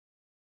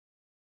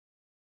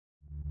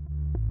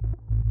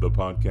The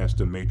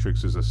Podcaster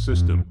Matrix is a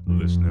system,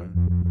 listener.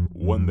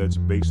 One that's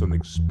based on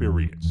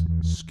experience,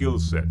 skill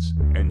sets,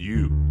 and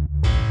you.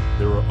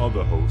 There are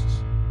other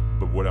hosts,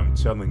 but what I'm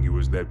telling you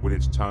is that when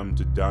it's time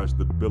to dodge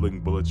the billing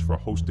bullets for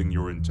hosting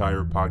your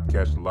entire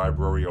podcast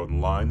library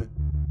online,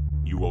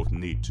 you won't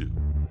need to.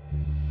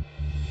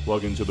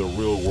 Plug into the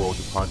real-world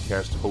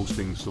podcast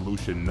hosting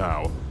solution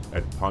now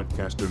at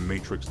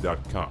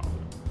podcastermatrix.com.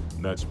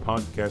 That's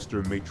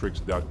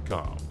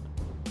podcastermatrix.com.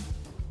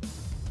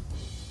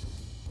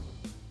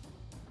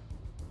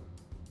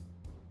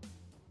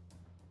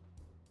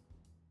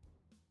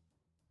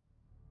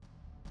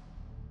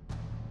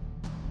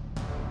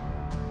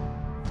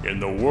 In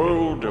the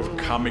world of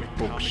comic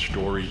book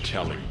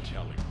storytelling,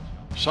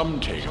 some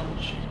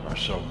tales are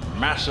so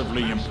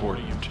massively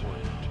important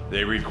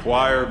they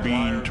require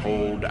being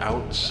told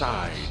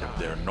outside of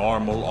their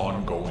normal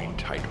ongoing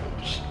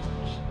titles.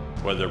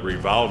 Whether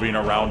revolving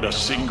around a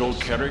single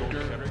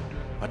character,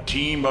 a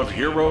team of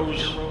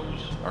heroes,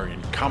 or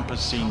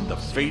encompassing the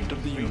fate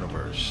of the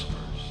universe,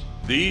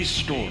 these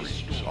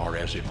stories are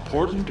as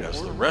important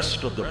as the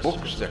rest of the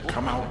books that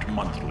come out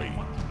monthly.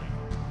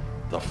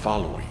 The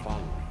following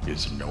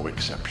is no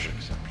exception.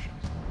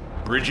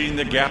 Bridging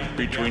the gap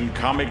between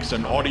comics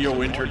and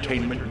audio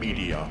entertainment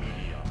media,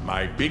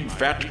 my Big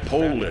Fat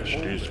Poll List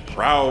is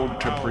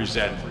proud to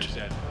present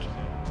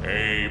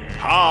a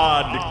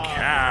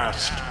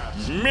podcast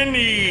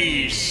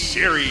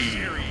mini-series.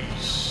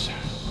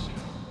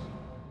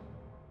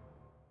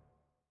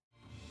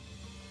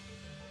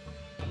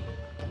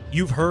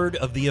 You've heard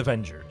of the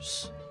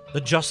Avengers,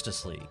 the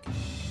Justice League,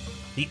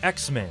 the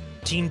X-Men,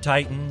 Teen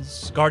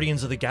Titans,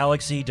 Guardians of the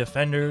Galaxy,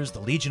 Defenders,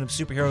 the Legion of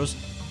Superheroes,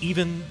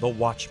 even the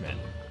Watchmen.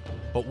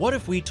 But what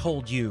if we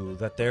told you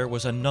that there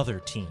was another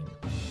team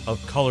of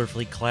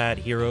colorfully clad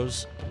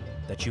heroes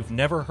that you've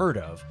never heard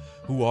of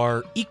who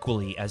are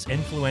equally as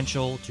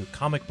influential to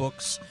comic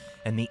books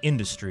and the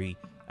industry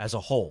as a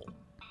whole?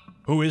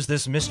 Who is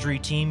this mystery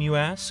team, you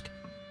ask?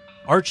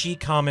 Archie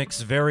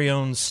Comics' very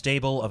own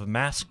stable of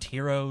masked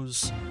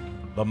heroes,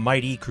 the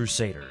Mighty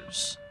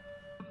Crusaders.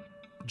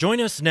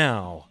 Join us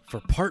now for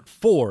part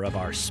 4 of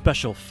our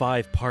special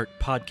 5-part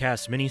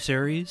podcast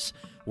miniseries,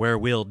 where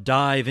we'll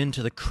dive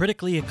into the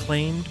critically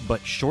acclaimed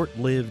but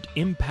short-lived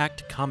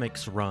Impact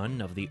Comics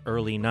run of the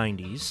early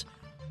 90s,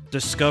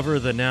 discover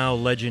the now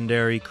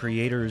legendary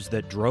creators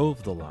that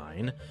drove the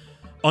line,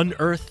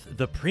 unearth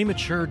the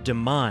premature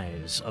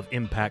demise of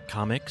Impact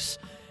Comics,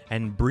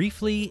 and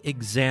briefly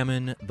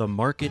examine the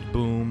market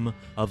boom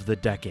of the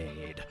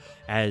decade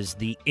as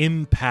the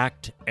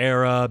Impact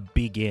era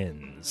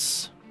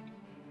begins.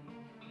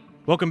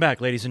 Welcome back,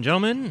 ladies and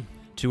gentlemen,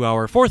 to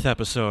our 4th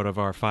episode of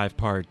our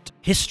 5-part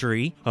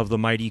history of the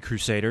Mighty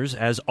Crusaders.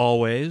 As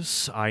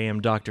always, I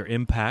am Dr.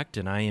 Impact,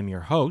 and I am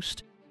your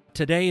host.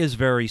 Today is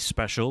very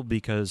special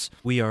because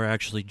we are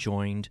actually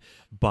joined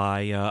by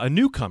a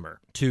newcomer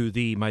to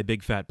the My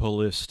Big Fat Poll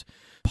List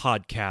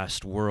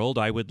podcast world.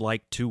 I would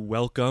like to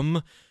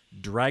welcome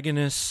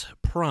Dragonus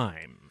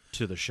Prime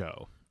to the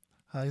show.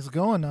 How's it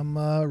going? I'm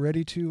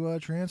ready to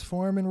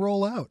transform and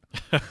roll out.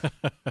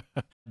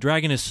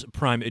 Dragonus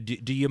Prime,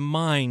 do you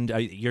mind?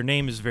 Your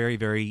name is very,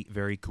 very,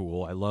 very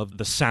cool. I love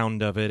the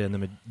sound of it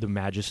and the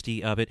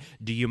majesty of it.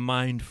 Do you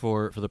mind,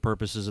 for the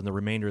purposes and the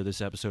remainder of this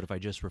episode, if I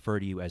just refer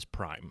to you as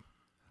Prime?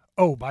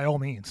 Oh, by all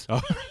means.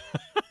 Oh.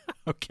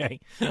 Okay.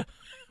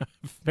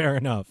 Fair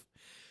enough.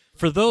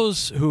 For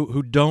those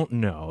who don't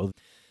know,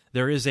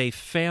 there is a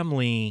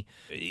family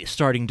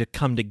starting to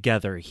come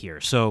together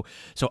here. So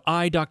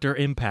I, Dr.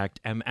 Impact,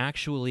 am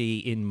actually,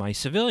 in my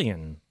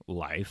civilian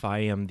life, I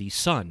am the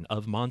son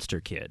of Monster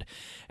Kid.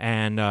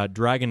 And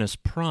Dragonus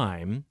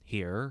Prime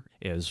here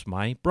is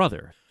my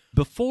brother.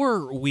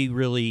 Before we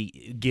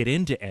really get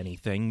into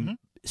anything,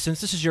 since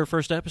this is your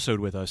first episode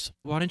with us,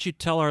 why don't you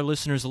tell our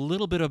listeners a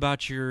little bit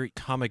about your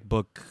comic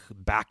book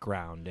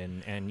background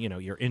and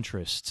your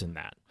interests in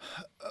that?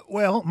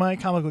 Well, my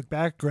comic book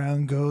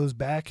background goes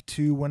back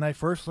to when I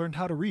first learned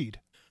how to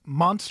read.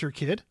 Monster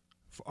Kid,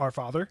 our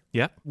father,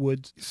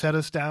 would set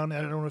us down.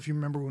 I don't know if you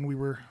remember when we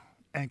were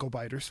ankle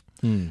biters,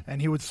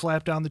 and he would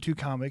slap down the 2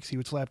 comics. He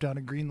would slap down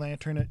a Green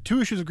Lantern,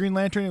 2 issues of Green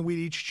Lantern, and we'd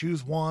each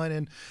choose one.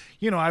 And,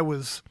 I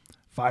was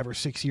 5 or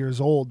 6 years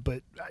old,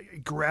 but I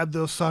grabbed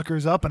those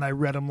suckers up and I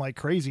read them like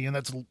crazy. And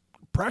that's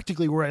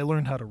practically where I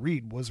learned how to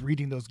read, was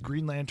reading those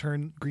Green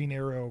Lantern, Green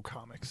Arrow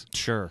comics.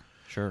 Sure.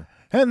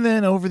 And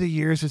then over the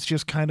years, it's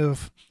just kind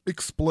of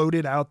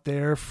exploded out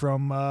there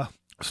from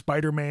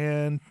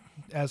Spider-Man,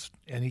 as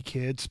any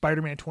kid.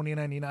 Spider-Man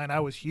 2099, I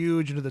was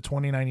huge into the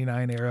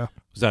 2099 era.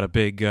 Was that a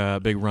big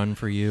run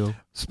for you?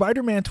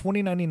 Spider-Man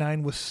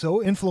 2099 was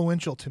so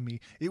influential to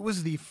me. It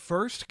was the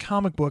first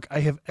comic book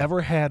I have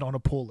ever had on a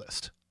pull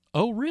list.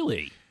 Oh,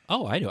 really?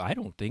 Oh, I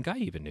don't think I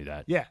even knew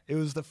that. Yeah, it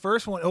was the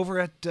first one over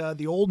at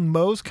the old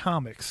Moe's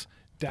Comics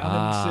down in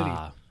the city.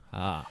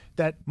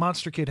 that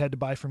Monster Kid had to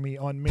buy for me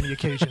on many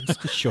occasions.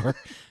 Sure,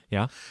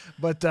 yeah.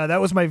 But that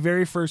was my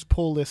very first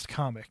pull list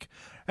comic.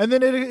 And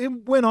then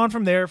it went on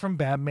from there, from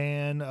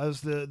Batman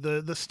as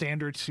the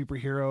standard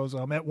superheroes.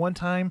 At one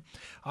time,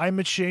 I'm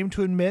ashamed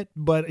to admit,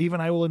 but even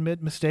I will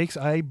admit mistakes,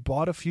 I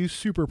bought a few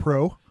Super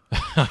Pro.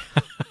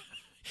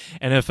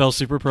 NFL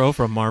Super Pro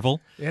from Marvel?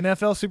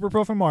 NFL Super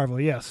Pro from Marvel,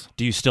 yes.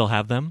 Do you still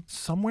have them?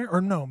 Somewhere?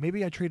 Or no,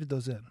 maybe I traded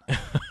those in.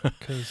 I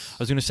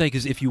was going to say,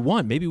 because if you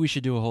want, maybe we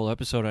should do a whole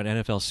episode on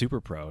NFL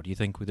Super Pro. Do you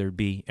think there'd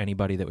be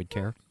anybody that would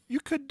care? You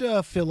could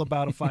fill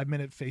about a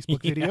 5-minute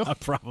Facebook video. Yeah,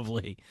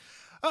 probably.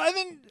 And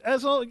then,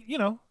 as all,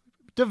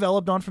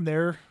 developed on from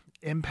there,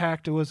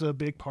 Impact was a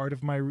big part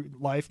of my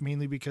life,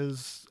 mainly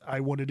because I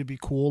wanted to be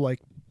cool like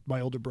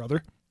my older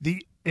brother.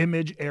 The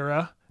Image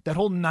era, that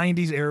whole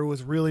 90s era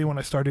was really when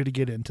I started to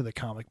get into the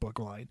comic book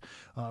line.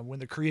 When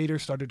the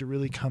creators started to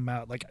really come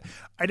out. Like,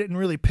 I didn't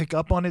really pick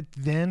up on it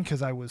then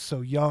because I was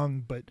so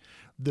young, but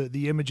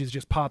the images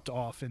just popped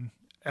off. And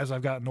as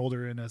I've gotten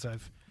older and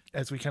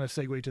as we kind of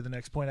segue to the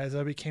next point, as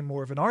I became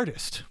more of an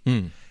artist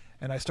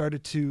and I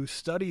started to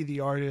study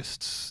the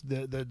artists,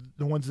 the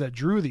ones that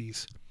drew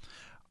these,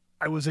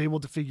 I was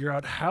able to figure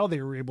out how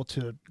they were able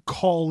to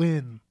call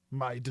in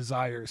my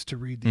desires to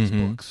read these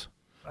books.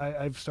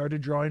 I've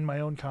started drawing my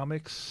own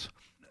comics.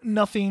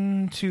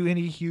 Nothing to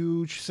any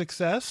huge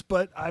success,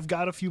 but I've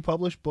got a few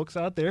published books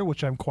out there,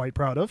 which I'm quite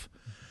proud of.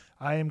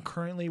 I am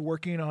currently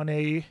working on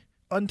a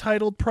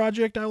untitled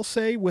project, I'll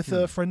say, with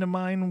a friend of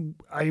mine.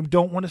 I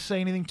don't want to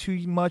say anything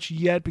too much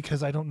yet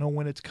because I don't know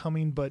when it's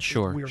coming, but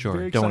sure. Very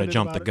excited Don't want to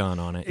jump the it. gun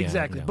on it.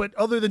 Exactly. Yeah. But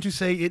other than to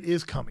say it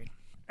is coming.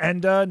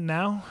 And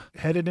now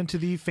headed into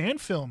the fan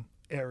film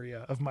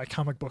area of my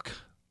comic book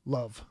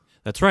love.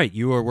 That's right.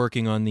 You are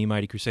working on the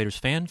Mighty Crusaders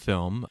fan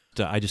film.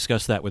 I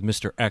discussed that with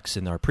Mr. X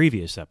in our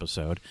previous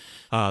episode.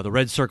 The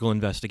Red Circle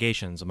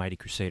Investigations, a Mighty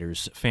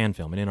Crusaders fan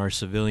film. And in our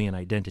civilian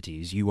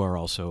identities, you are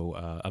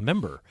also a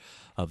member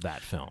of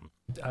that film.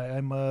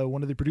 I'm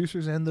one of the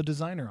producers and the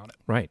designer on it.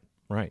 Right.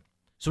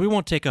 So we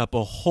won't take up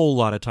a whole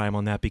lot of time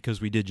on that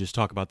because we did just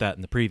talk about that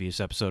in the previous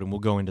episode, and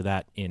we'll go into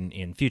that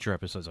in future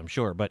episodes, I'm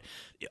sure. But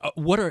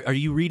what are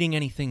you reading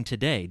anything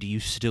today? Do you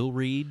still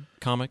read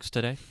comics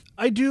today?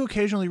 I do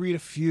occasionally read a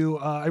few.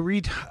 I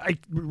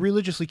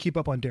religiously keep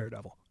up on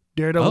Daredevil.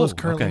 Daredevil is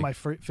currently my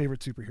favorite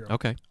superhero.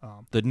 Okay.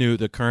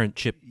 The current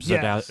Chip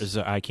Yes.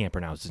 I can't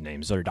pronounce his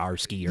name,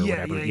 Zdarsky or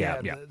whatever.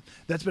 Yeah.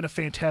 That's been a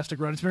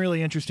fantastic run. It's been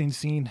really interesting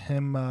seeing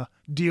him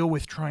deal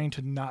with trying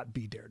to not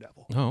be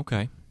Daredevil. Oh,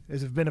 okay.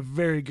 It's been a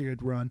very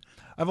good run.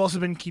 I've also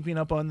been keeping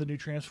up on the new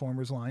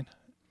Transformers line,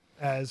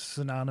 as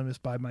synonymous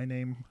by my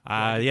name.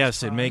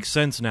 Yes, Prime. It makes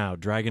sense now.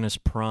 Dragonus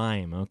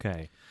Prime.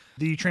 Okay.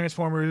 The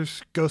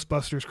Transformers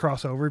Ghostbusters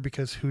crossover,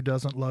 because who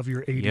doesn't love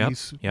your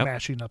 80s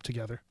mashing up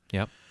together?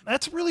 Yep.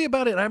 That's really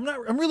about it. I'm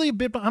not going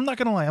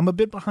to lie. I'm a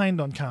bit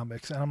behind on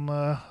comics, and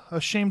I'm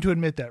ashamed to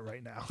admit that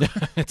right now.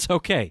 It's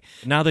okay.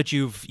 Now that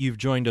you've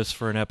joined us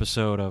for an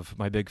episode of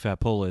My Big Fat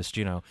Pull List,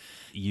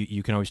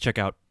 you can always check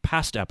out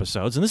past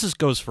episodes, and this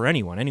goes for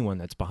anyone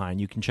that's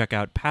behind. You can check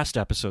out past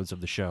episodes of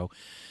the show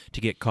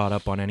to get caught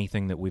up on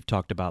anything that we've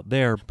talked about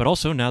there. But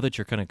also, now that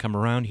you're going to come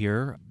around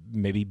here,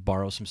 maybe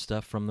borrow some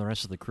stuff from the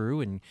rest of the crew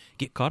and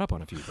get caught up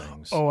on a few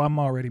things. Oh, I'm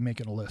already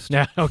making a list.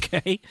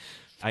 Okay.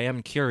 I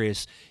am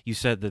curious. You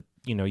said that,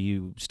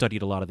 you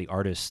studied a lot of the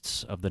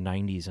artists of the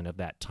 90s and of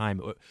that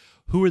time.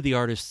 Who are the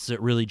artists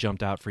that really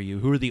jumped out for you?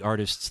 Who are the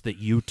artists that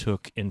you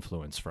took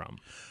influence from?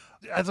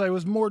 As I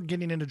was more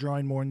getting into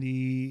drawing more in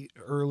the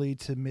early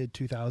to mid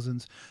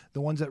 2000s, the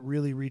ones that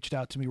really reached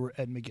out to me were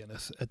Ed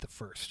McGuinness at the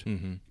first.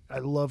 Mm-hmm. I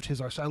loved his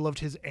art. I loved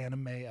his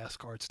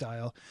anime-esque art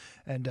style.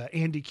 And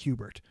Andy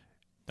Kubert.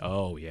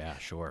 Oh, yeah,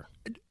 sure.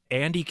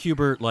 Andy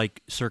Kubert,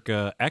 like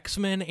circa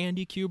X-Men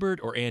Andy Kubert,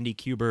 or Andy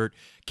Kubert,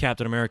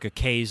 Captain America,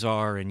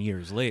 Kazar, and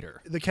years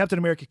later? The Captain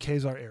America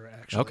Kazar era,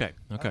 actually.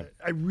 Okay.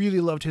 I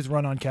really loved his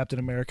run on Captain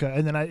America,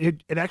 and then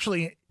it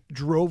actually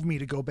drove me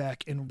to go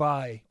back and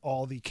buy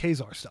all the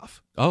Kazar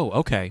stuff. Oh,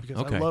 okay.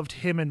 Because I loved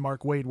him and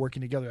Mark Waid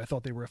working together. I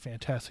thought they were a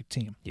fantastic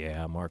team.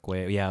 Yeah, Mark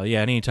Waid. Yeah.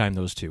 Anytime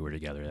those two were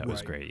together, that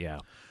was great. Yeah.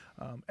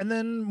 And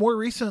then more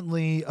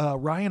recently,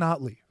 Ryan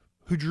Otley,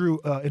 who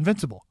drew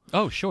Invincible.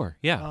 Oh, sure.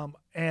 Yeah.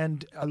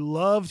 And I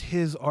loved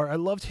his art. I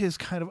loved his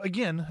kind of,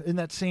 again, in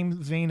that same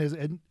vein as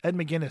Ed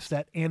McGuinness,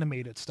 that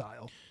animated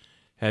style.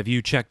 Have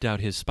you checked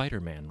out his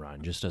Spider-Man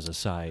run, just as a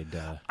side?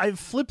 I've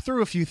flipped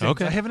through a few things.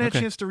 Okay. I haven't had a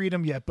chance to read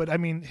them yet, but I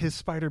mean, his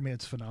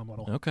Spider-Man's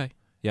phenomenal. Okay.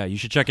 Yeah, you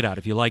should check it out.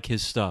 If you like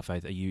his stuff, I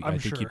think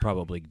you'd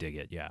probably dig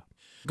it, yeah.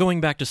 Going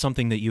back to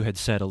something that you had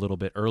said a little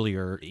bit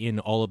earlier, in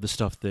all of the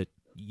stuff that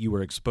you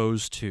were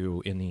exposed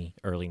to in the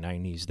early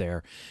 90s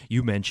there,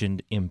 you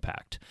mentioned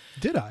Impact.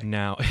 Did I?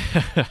 Now,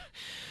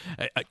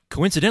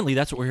 coincidentally,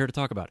 that's what we're here to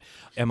talk about.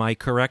 Am I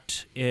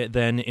correct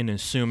then in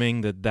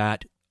assuming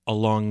that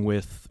along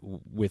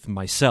with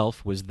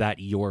myself, was that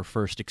your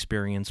first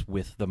experience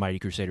with the Mighty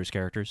Crusaders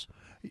characters?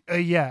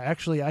 Yeah,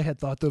 actually, I had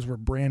thought those were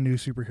brand new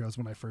superheroes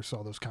when I first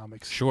saw those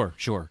comics. Sure.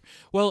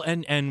 Well,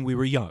 and we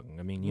were young.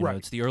 I mean, you know,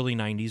 it's the early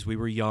 90s. We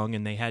were young,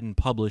 and they hadn't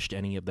published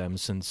any of them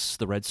since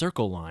the Red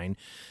Circle line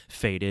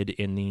faded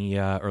in the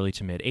early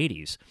to mid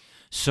 80s.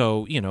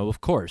 So, you know,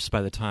 of course,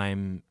 by the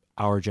time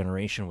our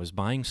generation was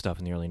buying stuff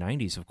in the early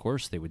 90s, of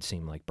course, they would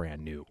seem like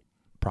brand new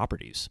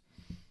properties.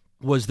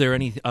 Was there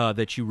any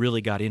that you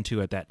really got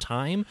into at that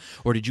time,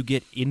 or did you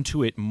get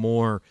into it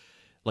more,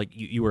 like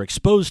you were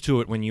exposed to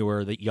it when you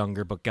were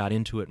younger, but got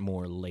into it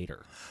more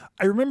later?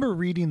 I remember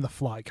reading the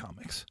Fly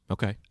comics.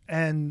 Okay.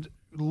 And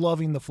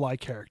loving the Fly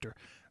character,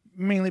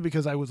 mainly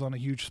because I was on a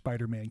huge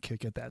Spider-Man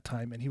kick at that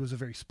time, and he was a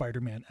very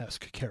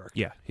Spider-Man-esque character.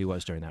 Yeah, he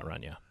was during that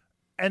run, yeah.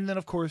 And then,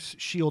 of course,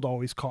 S.H.I.E.L.D.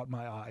 always caught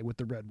my eye with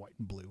the red, white,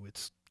 and blue.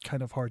 It's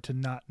kind of hard to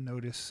not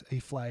notice a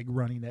flag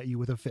running at you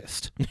with a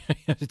fist.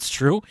 It's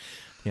true.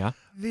 Yeah.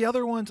 The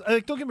other ones,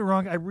 don't get me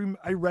wrong,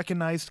 I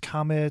recognized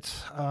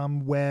Comet,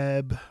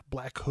 Web,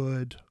 Black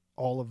Hood,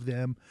 all of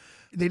them.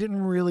 They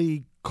didn't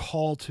really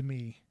call to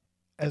me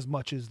as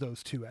much as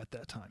those two at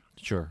that time.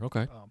 Sure,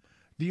 okay.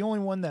 The only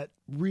one that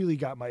really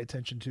got my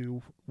attention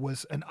to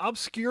was an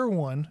obscure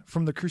one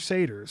from the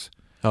Crusaders.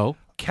 Oh?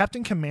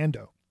 Captain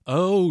Commando.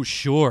 Oh,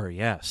 sure,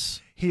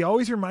 yes. He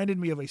always reminded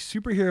me of a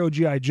superhero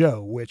G.I.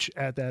 Joe, which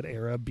at that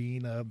era,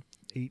 being a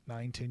 8,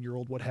 9,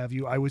 10-year-old, what have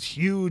you, I was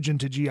huge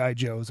into G.I.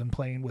 Joes and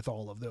playing with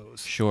all of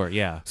those. Sure,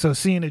 yeah. So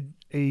seeing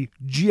a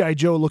G.I.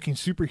 Joe-looking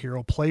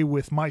superhero play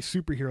with my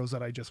superheroes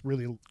that I just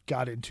really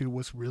got into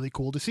was really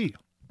cool to see.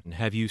 And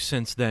have you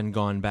since then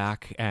gone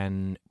back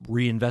and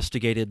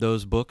reinvestigated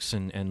those books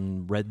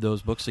and read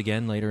those books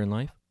again later in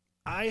life?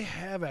 I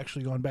have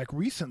actually gone back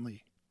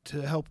recently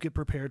to help get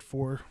prepared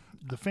for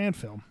the fan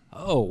film.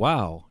 Oh,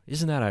 wow.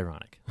 Isn't that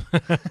ironic?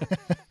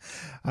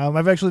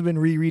 I've actually been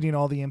rereading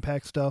all the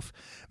Impact stuff,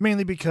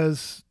 mainly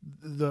because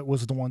that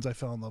was the ones I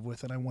fell in love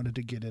with, and I wanted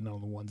to get in on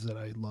the ones that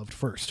I loved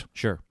first.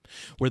 Sure.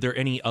 Were there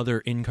any other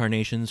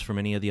incarnations from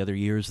any of the other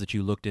years that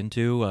you looked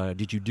into?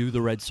 Did you do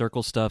the Red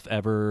Circle stuff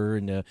ever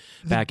in the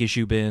back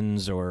issue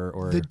bins?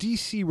 or The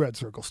DC Red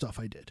Circle stuff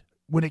I did.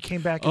 When it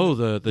came back. Oh,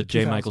 the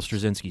J. Michael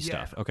Straczynski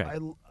stuff. Okay.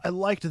 I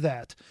liked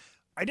that.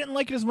 I didn't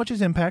like it as much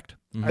as Impact.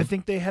 Mm-hmm. I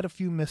think they had a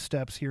few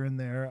missteps here and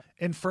there.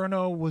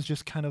 Inferno was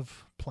just kind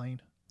of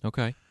plain.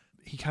 Okay.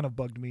 He kind of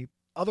bugged me.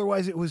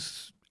 Otherwise,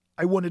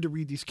 I wanted to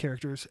read these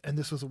characters, and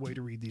this was a way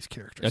to read these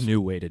characters. A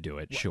new way to do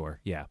it,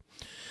 sure, yeah.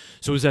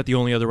 So is that the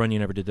only other run you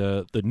never did,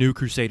 the new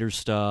Crusaders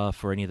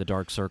stuff or any of the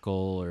Dark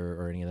Circle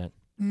or any of that?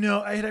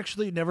 No, I had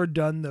actually never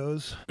done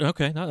those.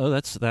 Okay, no,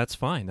 that's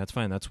fine. That's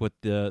fine. That's what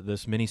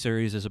this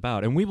miniseries is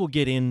about. And we will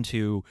get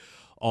into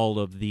all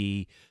of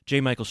the J.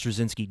 Michael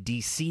Straczynski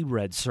DC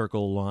Red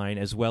Circle line,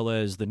 as well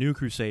as the New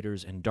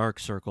Crusaders and Dark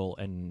Circle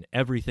and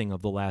everything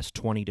of the last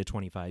 20 to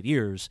 25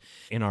 years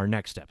in our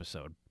next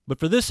episode. But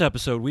for this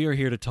episode, we are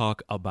here to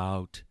talk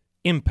about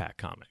Impact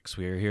Comics.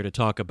 We are here to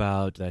talk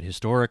about that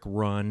historic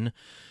run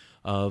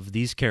of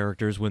these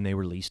characters when they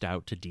were leased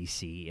out to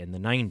DC in the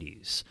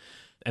 90s.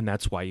 And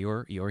that's why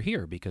you're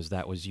here, because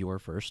that was your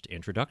first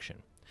introduction.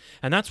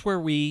 And that's where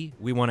we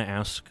want to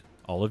ask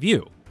all of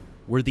you.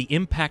 Were the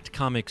Impact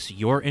Comics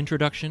your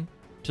introduction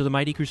to the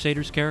Mighty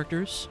Crusaders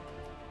characters?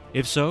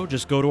 If so,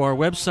 just go to our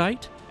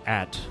website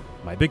at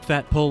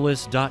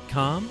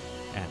mybigfatpulllist.com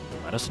and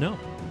let us know.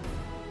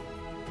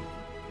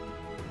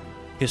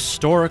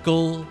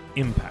 Historical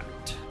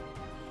impact.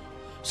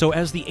 So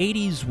as the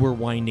 80s were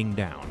winding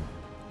down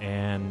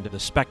and the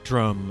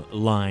Spectrum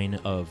line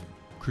of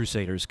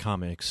Crusaders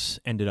comics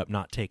ended up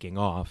not taking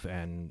off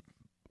and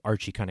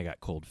Archie kind of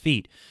got cold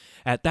feet,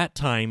 at that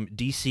time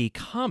DC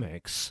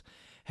Comics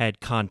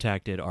had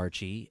contacted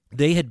Archie.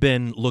 They had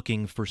been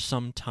looking for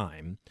some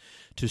time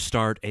to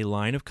start a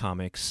line of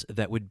comics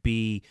that would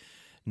be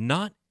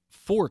not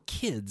for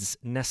kids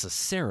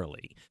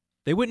necessarily.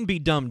 They wouldn't be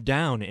dumbed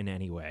down in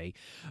any way,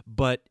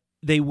 but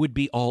they would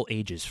be all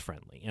ages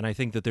friendly. And I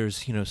think that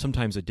there's,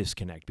 sometimes a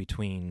disconnect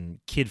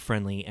between kid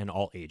friendly and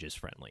all ages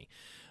friendly.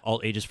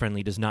 All ages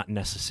friendly does not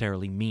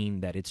necessarily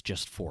mean that it's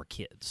just for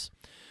kids.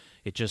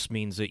 It just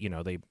means that,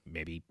 they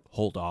maybe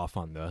hold off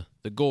on the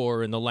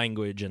gore and the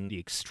language and the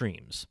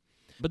extremes.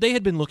 But they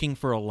had been looking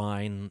for a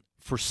line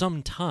for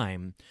some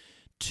time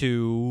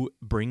to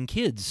bring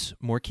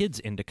more kids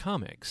into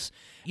comics.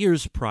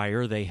 Years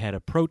prior, they had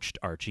approached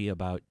Archie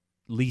about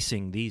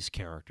leasing these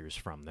characters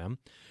from them.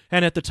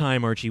 And at the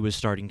time, Archie was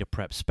starting to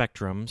prep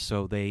Spectrum,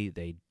 so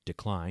they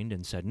declined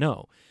and said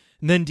no.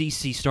 And then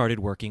DC started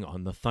working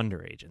on the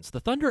Thunder Agents.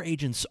 The Thunder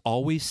Agents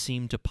always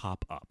seem to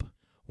pop up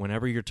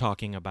whenever you're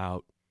talking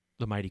about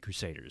the Mighty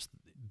Crusaders,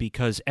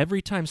 because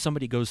every time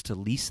somebody goes to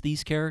lease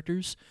these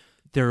characters,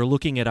 they're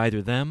looking at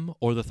either them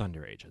or the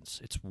Thunder Agents.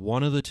 It's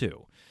one of the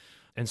two.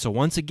 And so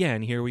once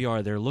again, here we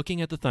are, they're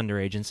looking at the Thunder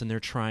Agents and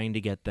they're trying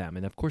to get them.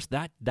 And of course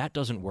that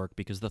doesn't work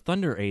because the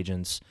Thunder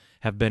Agents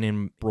have been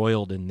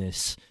embroiled in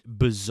this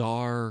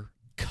bizarre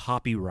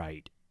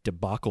copyright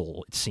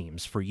debacle, it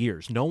seems, for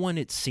years. No one,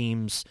 it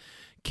seems,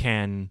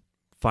 can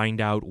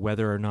find out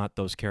whether or not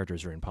those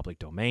characters are in public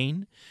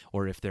domain,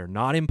 or if they're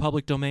not in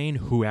public domain,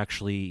 who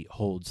actually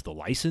holds the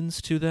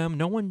license to them.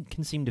 No one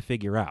can seem to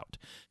figure out.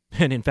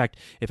 And in fact,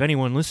 if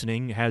anyone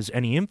listening has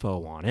any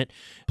info on it,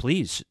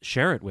 please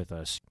share it with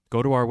us.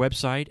 Go to our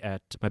website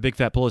at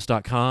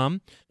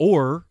mybigfatpullets.com,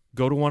 or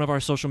go to one of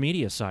our social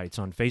media sites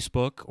on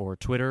Facebook or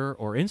Twitter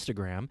or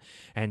Instagram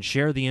and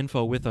share the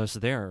info with us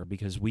there,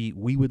 because we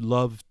would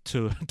love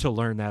to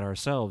learn that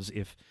ourselves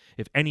if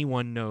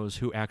anyone knows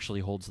who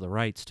actually holds the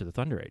rights to the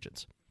Thunder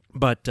Agents.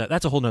 But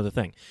that's a whole nother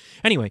thing.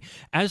 Anyway,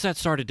 as that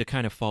started to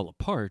kind of fall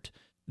apart,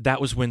 that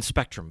was when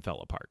Spectrum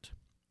fell apart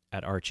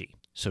at Archie.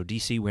 So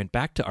DC went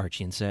back to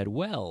Archie and said,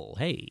 well,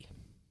 hey,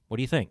 what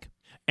do you think?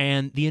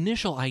 And the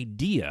initial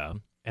idea,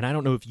 and I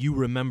don't know if you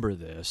remember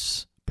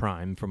this,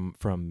 Prime,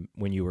 from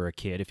when you were a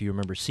kid, if you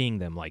remember seeing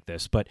them like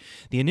this, but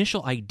the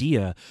initial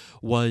idea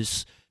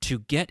was to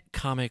get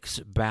comics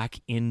back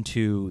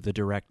into the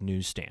direct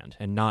newsstand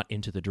and not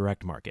into the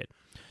direct market.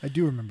 I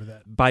do remember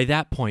that. By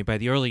that point, by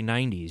the early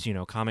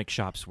 90s, comic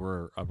shops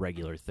were a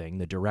regular thing.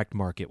 The direct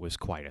market was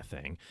quite a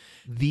thing.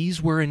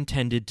 These were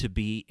intended to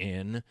be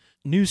in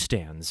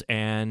newsstands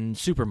and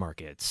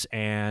supermarkets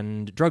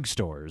and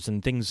drugstores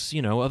and things,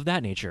 of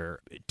that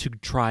nature, to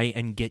try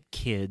and get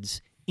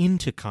kids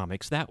into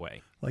comics that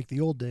way. Like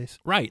the old days.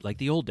 Right, like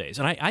the old days.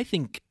 And I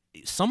think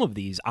some of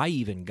these I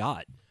even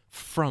got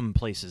from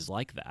places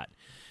like that,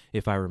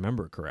 if I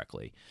remember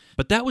correctly.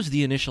 But that was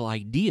the initial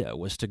idea,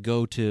 was to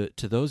go to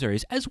those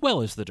areas as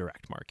well as the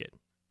direct market.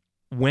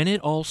 When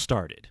it all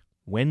started,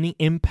 when the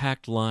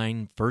Impact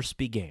line first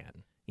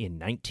began in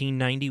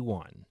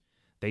 1991,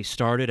 they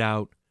started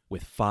out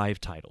with 5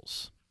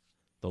 titles: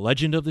 The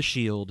Legend of the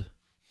Shield,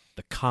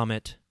 The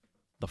Comet,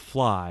 The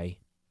Fly,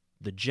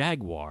 The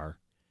Jaguar,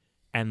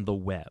 and The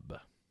Web.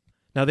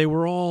 Now, they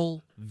were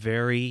all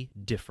very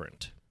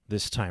different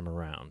this time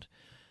around.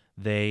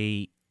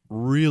 They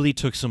really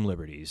took some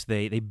liberties.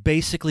 They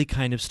basically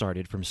kind of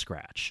started from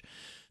scratch.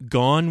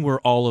 Gone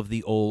were all of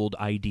the old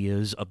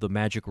ideas of the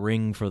magic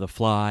ring for the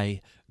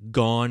Fly.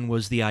 Gone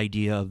was the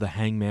idea of the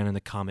Hangman and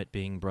the Comet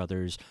being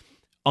brothers.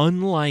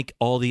 Unlike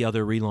all the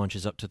other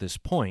relaunches up to this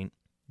point,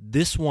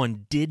 this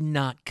one did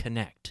not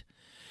connect.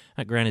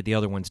 Granted, the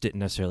other ones didn't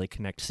necessarily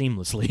connect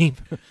seamlessly.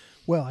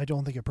 Well, I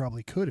don't think it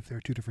probably could if they're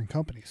 2 different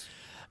companies.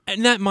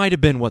 And that might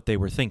have been what they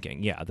were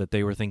thinking, yeah, that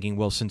they were thinking,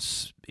 well,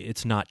 since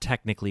it's not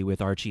technically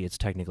with Archie, it's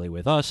technically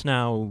with us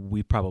now,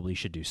 we probably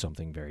should do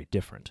something very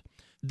different.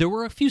 There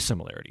were a few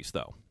similarities,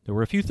 though. There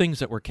were a few things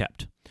that were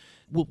kept.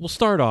 We'll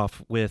start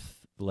off with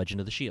The Legend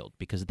of the Shield,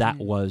 because that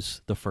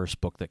was the first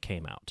book that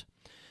came out.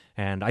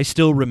 And I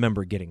still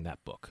remember getting that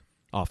book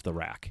off the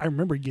rack. I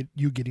remember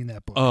you getting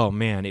that book. Oh,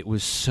 man, it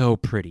was so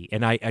pretty.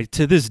 And I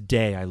to this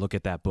day, I look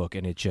at that book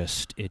and it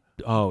just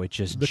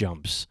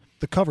jumps.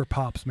 The cover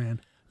pops,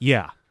 man.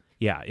 Yeah,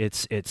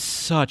 it's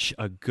such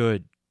a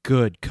good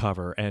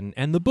cover,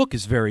 and the book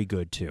is very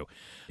good, too.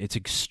 It's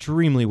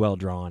extremely well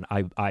drawn,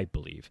 I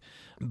believe.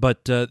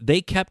 But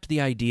they kept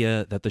the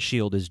idea that the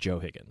Shield is Joe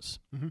Higgins.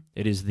 Mm-hmm.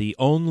 It is the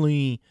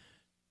only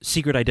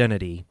secret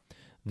identity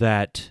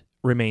that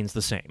remains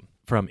the same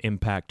from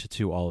Impact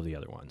to all of the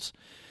other ones.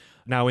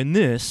 Now, in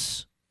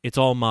this, it's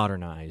all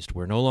modernized.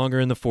 We're no longer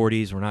in the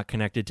 40s. We're not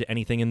connected to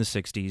anything in the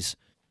 60s.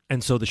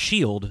 And so the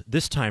Shield,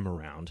 this time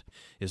around,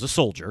 is a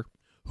soldier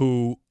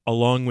who,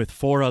 along with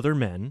 4 other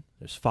men,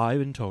 there's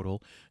 5 in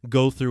total,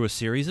 go through a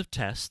series of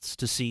tests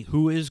to see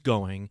who is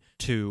going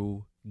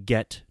to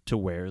get to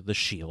wear the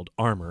Shield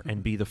armor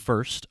and be the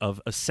first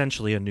of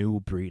essentially a new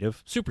breed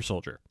of super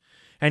soldier.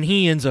 And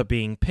he ends up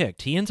being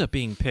picked. He ends up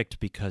being picked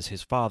because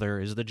his father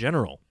is the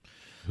general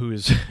who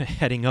is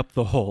heading up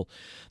the whole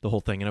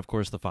thing. And of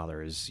course the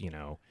father is,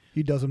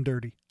 he does him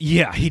dirty.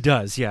 Yeah, he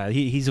does. Yeah,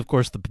 he's of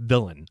course the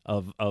villain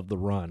of the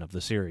run of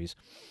the series.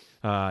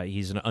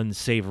 He's an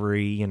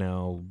unsavory,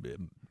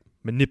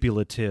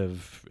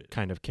 manipulative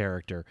kind of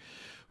character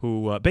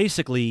who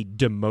basically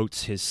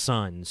demotes his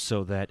son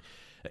so that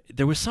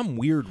there was some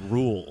weird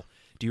rule.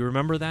 Do you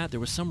remember that? There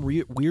was some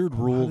weird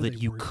rule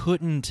that you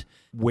couldn't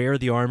wear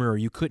the armor or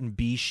you couldn't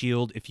be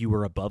S.H.I.E.L.D. if you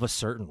were above a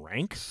certain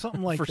rank.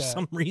 Something like for that. For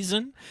some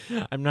reason.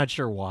 I'm not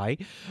sure why.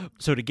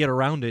 So to get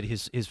around it,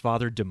 his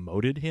father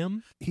demoted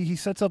him. He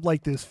sets up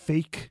like this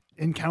fake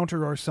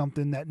encounter or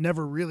something that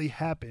never really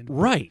happened.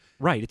 Right.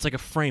 It's like a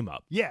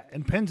frame-up. Yeah,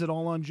 and pins it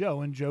all on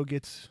Joe, and Joe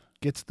gets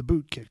the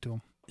boot kicked to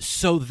him.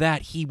 So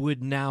that he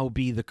would now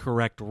be the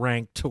correct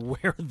rank to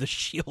wear the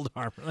shield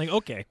armor. Like,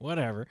 okay,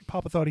 whatever.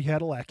 Papa thought he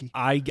had a lackey.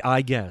 I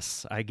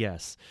guess.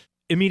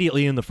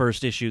 Immediately in the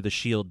first issue, the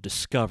Shield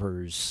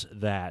discovers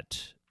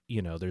that,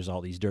 there's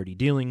all these dirty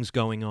dealings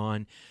going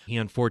on. He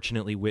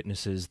unfortunately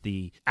witnesses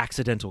the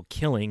accidental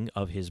killing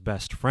of his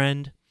best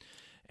friend.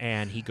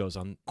 And he goes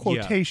on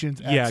quotations.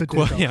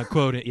 Accidental.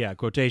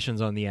 Quotations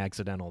on the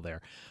accidental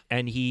there.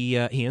 And he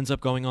ends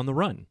up going on the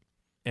run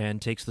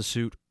and takes the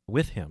suit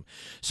with him.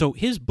 So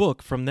his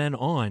book from then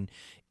on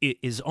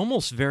is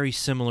almost very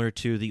similar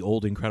to the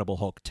old Incredible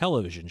Hulk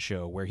television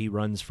show, where he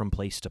runs from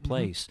place to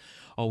place,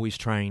 always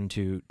trying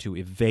to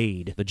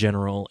evade the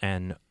general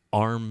and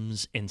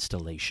Arms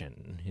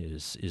Installation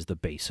is the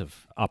base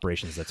of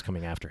operations that's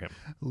coming after him.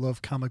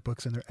 Love comic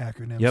books and their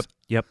acronyms.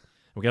 Yep.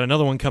 We got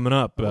another one coming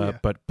up,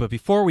 but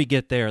before we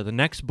get there, the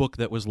next book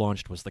that was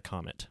launched was The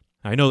Comet.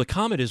 I know The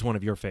Comet is one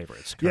of your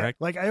favorites, correct?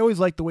 Yeah, like I always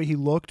liked the way he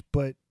looked,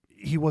 but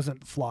he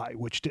wasn't Fly,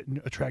 which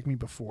didn't attract me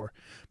before.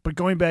 But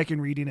going back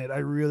and reading it, I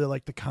really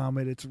like The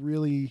Comet. It's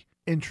really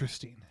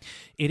interesting.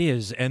 It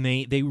is, and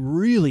they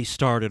really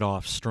started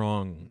off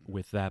strong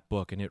with that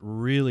book, and it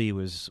really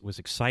was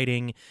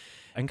exciting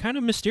and kind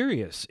of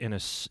mysterious in a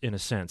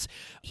sense.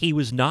 He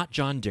was not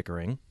John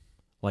Dickering,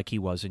 like he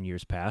was in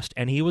years past,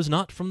 and he was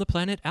not from the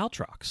planet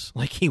Altrox,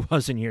 like he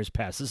was in years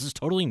past. This is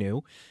totally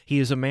new. He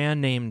is a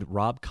man named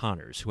Rob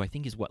Connors, who I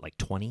think is, like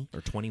 20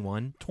 or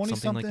 21?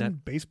 20-something, like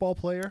that. Baseball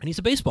player. And he's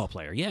a baseball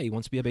player. Yeah, he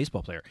wants to be a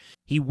baseball player.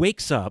 He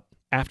wakes up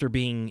after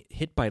being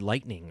hit by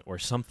lightning or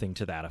something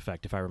to that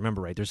effect, if I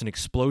remember right. There's an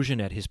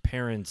explosion at his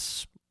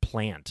parents'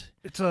 plant.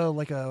 It's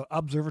like a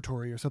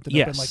observatory or something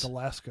up in like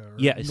Alaska or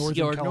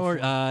northern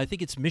California. I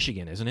think it's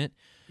Michigan, isn't it?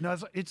 No,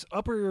 it's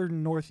upper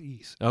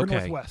northeast or okay.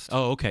 northwest.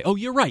 Oh, okay. Oh,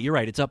 you're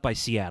right. It's up by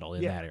Seattle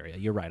in that area.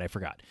 You're right. I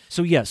forgot.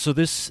 So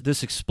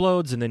this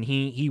explodes, and then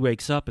he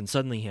wakes up, and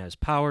suddenly he has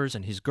powers,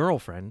 and his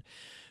girlfriend,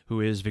 who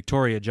is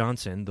Victoria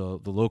Johnson, the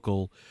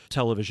local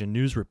television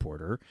news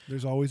reporter.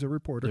 There's always a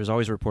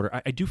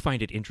reporter. I do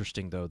find it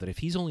interesting, though, that if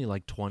he's only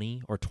like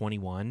 20 or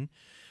 21,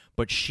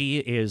 but she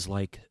is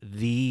like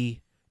the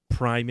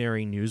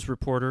primary news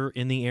reporter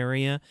in the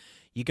area,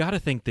 you got to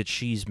think that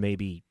she's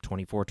maybe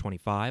 24,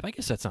 25. I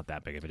guess that's not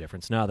that big of a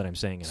difference now that I'm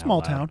saying it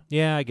Small out loud. town.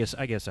 Yeah, I guess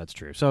that's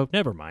true. So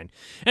never mind.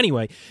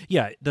 Anyway,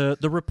 yeah,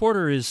 the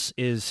reporter is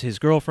his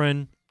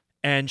girlfriend,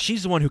 and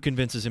she's the one who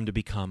convinces him to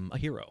become a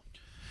hero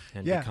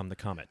and become the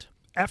Comet.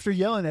 After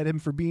yelling at him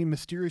for being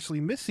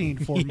mysteriously missing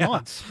for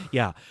months.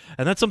 Yeah,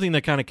 and that's something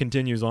that kind of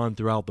continues on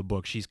throughout the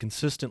book. She's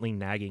consistently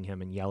nagging him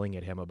and yelling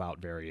at him about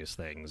various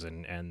things.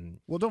 And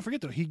well, don't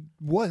forget, though, he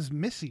was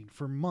missing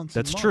for months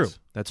That's and true. months.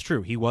 That's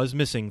true. He was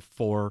missing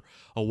for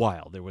a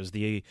while. There was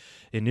the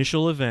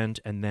initial event,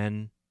 and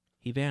then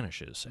he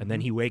vanishes, and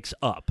then he wakes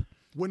up.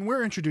 When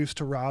we're introduced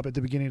to Rob at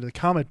the beginning of the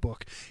comic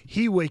book,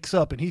 he wakes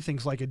up and he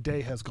thinks like a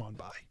day has gone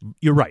by.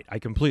 You're right. I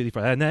completely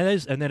forgot. And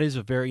that is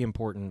a very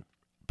important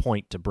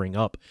point to bring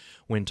up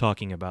when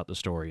talking about the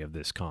story of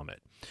this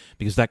comet,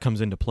 because that comes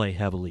into play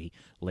heavily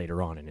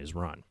later on in his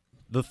run.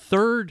 The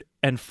third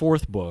and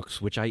fourth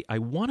books, which I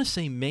want to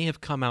say may have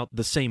come out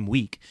the same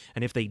week,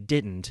 and if they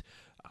didn't,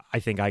 I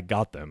think I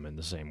got them in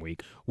the same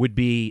week, would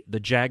be The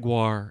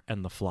Jaguar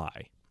and The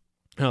Fly.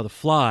 Now, The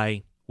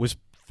Fly was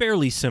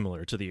fairly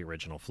similar to the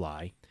original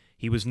Fly.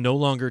 He was no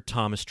longer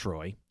Thomas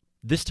Troy.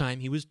 This time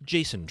he was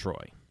Jason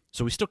Troy.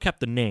 So we still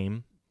kept the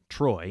name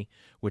Troy,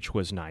 which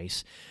was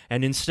nice,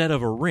 and instead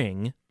of a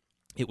ring,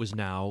 it was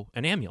now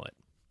an amulet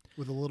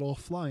with a little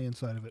fly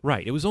inside of it.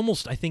 Right. It was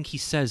almost, I think he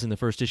says in the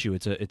first issue,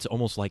 it's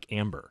almost like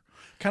amber,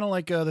 kind of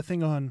like the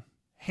thing on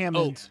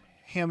Hammond's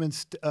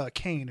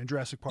cane in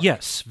Jurassic Park.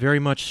 Yes, very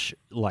much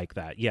like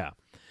that. Yeah,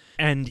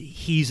 and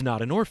he's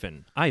not an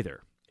orphan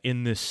either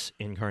in this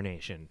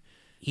incarnation.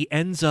 He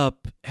ends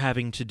up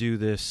having to do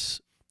this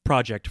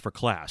project for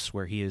class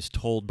where he is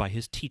told by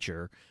his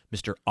teacher,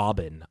 Mr.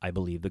 Aubin, I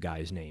believe the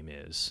guy's name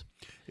is.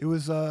 It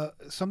was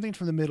something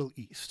from the Middle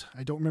East.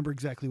 I don't remember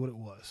exactly what it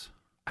was.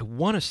 I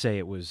want to say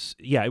it was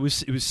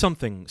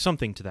something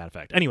to that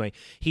effect. Anyway,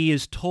 he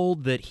is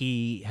told that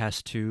he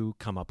has to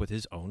come up with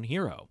his own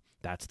hero.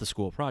 That's the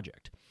school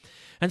project.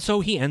 And so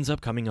he ends up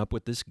coming up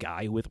with this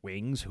guy with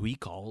wings who he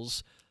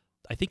calls,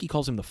 I think he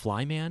calls him the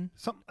Flyman?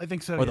 I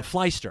think so, Or the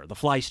Flyster. The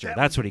Flyster.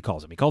 That's what he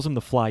calls him. He calls him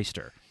the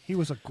Flyster. He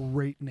was a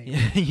great name.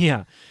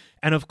 Yeah.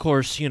 And of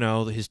course,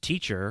 his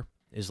teacher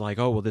is like,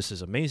 oh, well, this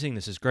is amazing.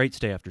 This is great.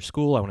 Stay after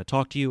school. I want to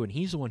talk to you. And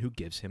he's the one who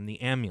gives him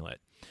the amulet.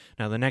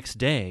 Now, the next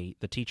day,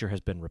 the teacher has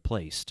been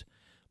replaced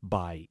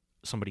by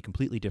somebody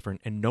completely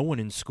different, and no one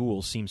in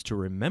school seems to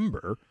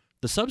remember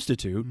the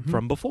substitute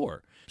from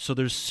before. So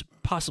there's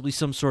possibly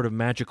some sort of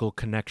magical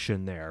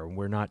connection there.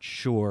 We're not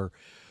sure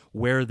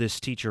where this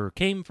teacher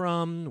came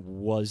from.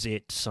 Was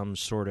it some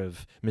sort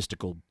of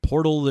mystical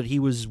portal that he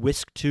was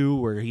whisked to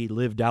where he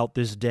lived out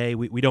this day?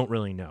 We don't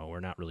really know.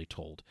 We're not really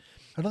told.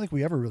 I don't think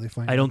we ever really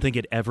find out. I don't think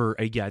it ever,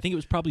 I think it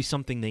was probably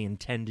something they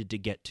intended to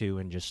get to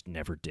and just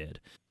never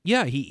did.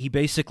 Yeah, he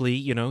basically,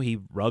 he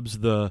rubs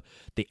the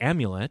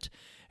amulet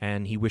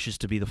and he wishes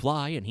to be the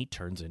Fly and he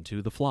turns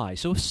into the Fly.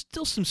 So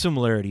still some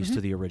similarities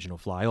to the original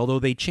Fly, although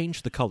they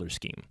changed the color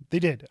scheme. They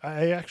did.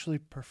 I actually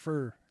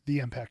prefer the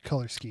Impact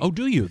color scheme. Oh,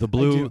 do you? The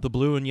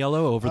blue and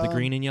yellow over the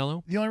green and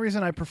yellow? The only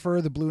reason I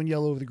prefer the blue and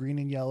yellow over the green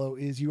and yellow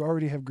is you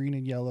already have green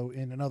and yellow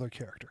in another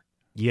character.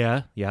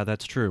 Yeah,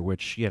 that's true,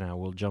 which,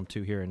 we'll jump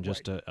to here in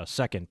just a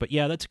second. But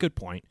yeah, that's a good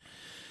point.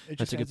 It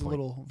just adds a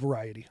little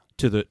variety.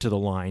 To the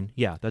line.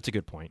 Yeah, that's a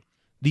good point.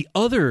 The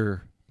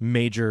other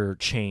major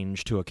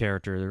change to a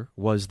character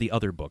was the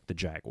other book, The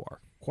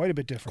Jaguar. Quite a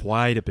bit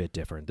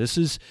different. This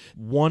is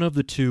one of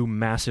the two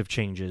massive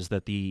changes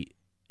that the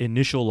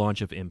initial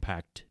launch of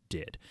Impact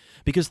did.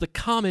 Because the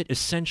Comet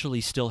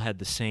essentially still had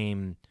the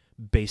same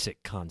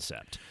basic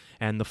concept.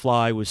 And the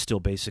Fly was still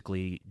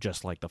basically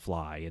just like the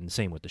Fly, and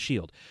same with the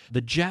Shield.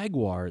 The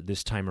Jaguar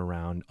this time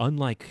around,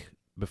 unlike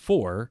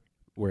before,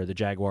 where the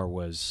Jaguar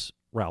was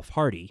Ralph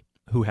Hardy,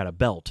 who had a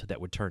belt that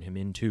would turn him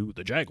into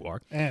the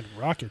Jaguar. And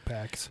rocket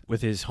packs.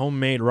 With his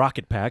homemade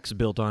rocket packs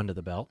built onto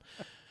the belt,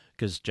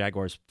 because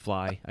Jaguars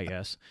fly, I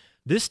guess.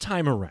 This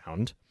time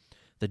around,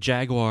 the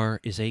Jaguar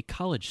is a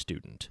college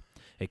student,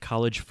 a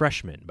college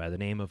freshman by the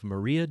name of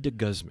Maria de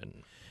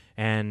Guzman,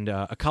 and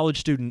a college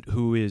student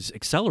who is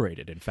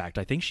accelerated. In fact,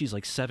 I think she's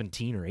like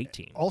 17 or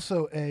 18.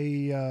 Also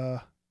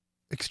a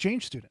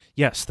exchange student.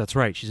 Yes, that's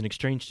right. She's an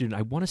exchange student.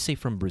 I want to say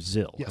from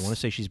Brazil. Yes. I want to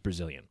say she's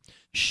Brazilian.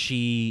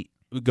 She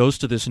goes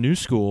to this new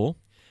school,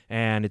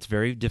 and it's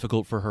very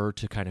difficult for her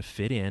to kind of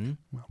fit in.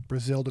 Well,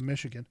 Brazil to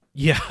Michigan.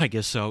 Yeah, I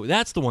guess so.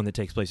 That's the one that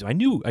takes place. I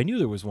knew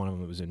there was one of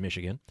them that was in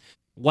Michigan.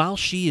 While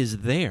she is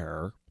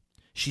there,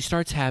 she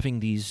starts having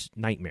these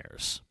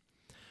nightmares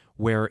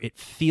where it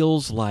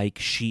feels like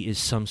she is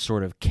some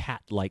sort of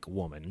cat-like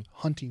woman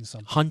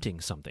Hunting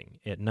something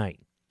at night.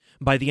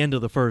 By the end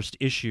of the first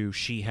issue,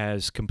 she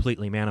has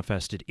completely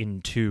manifested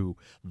into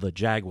the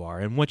Jaguar.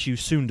 And what you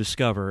soon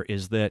discover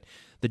is that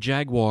the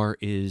Jaguar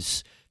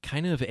is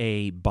kind of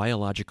a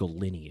biological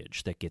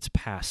lineage that gets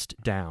passed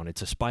down.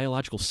 It's a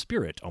biological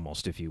spirit,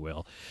 almost, if you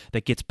will,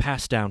 that gets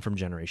passed down from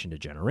generation to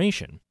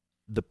generation.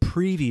 The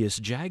previous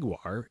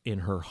Jaguar in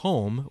her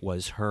home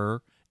was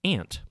her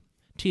aunt,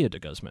 Tia de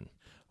Guzman.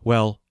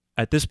 Well,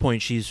 at this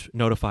point, she's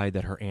notified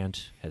that her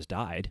aunt has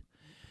died,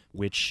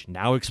 which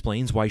now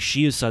explains why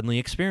she is suddenly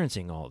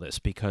experiencing all this,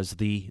 because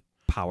the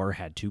power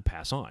had to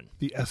pass on.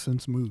 The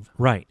essence moved.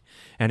 Right.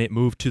 And it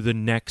moved to the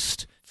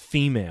next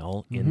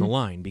female in the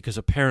line, because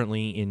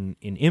apparently in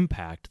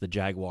Impact, the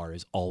Jaguar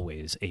is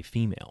always a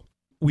female.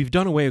 We've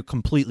done away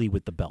completely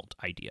with the belt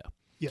idea.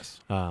 Yes.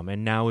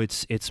 And now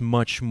it's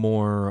much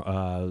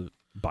more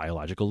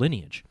biological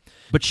lineage.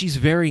 But she's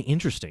very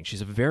interesting.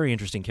 She's a very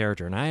interesting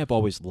character, and I have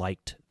always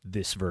liked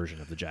this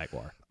version of the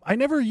Jaguar. I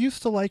never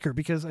used to like her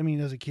because, I mean,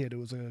 as a kid, it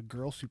was a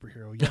girl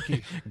superhero.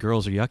 Yucky.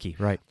 Girls are yucky,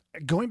 right.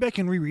 Going back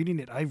and rereading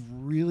it, I've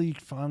really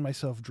found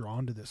myself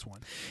drawn to this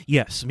one.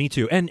 Yes, me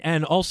too.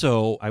 And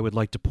also, I would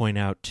like to point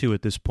out, too,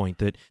 at this point,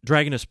 that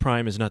Dragonus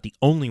Prime is not the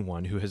only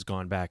one who has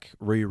gone back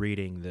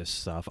rereading this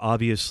stuff.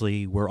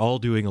 Obviously, we're all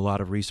doing a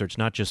lot of research,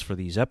 not just for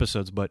these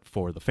episodes, but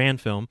for the fan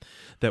film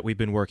that we've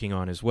been working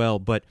on as well.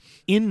 But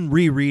in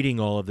rereading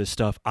all of this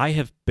stuff, I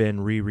have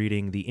been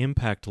rereading the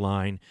Impact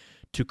line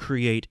to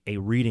create a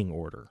reading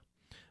order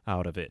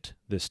out of it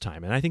this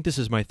time. And I think this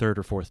is my third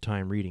or fourth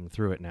time reading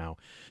through it now.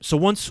 So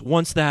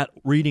once that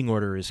reading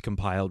order is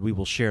compiled, we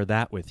will share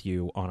that with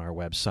you on our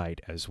website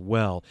as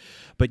well.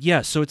 But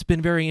yeah, so it's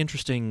been very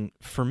interesting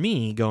for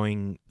me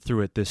going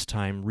through it this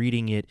time,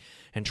 reading it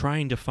and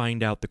trying to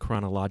find out the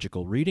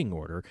chronological reading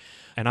order.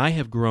 And I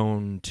have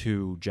grown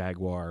to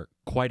Jaguar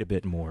quite a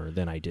bit more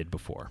than I did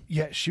before.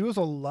 Yeah, she was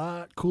a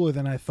lot cooler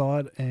than I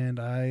thought, and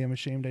I am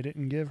ashamed I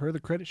didn't give her the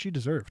credit she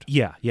deserved.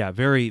 Yeah,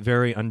 very,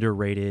 very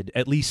underrated,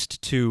 at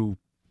least to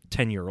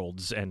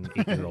 10-year-olds and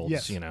 8-year-olds,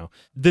 Yes. you know.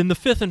 Then the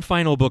fifth and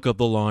final book of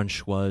the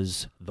launch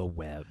was The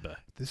Web.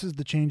 This is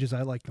the changes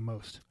I like the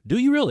most. Do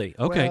you really?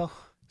 Okay. Well,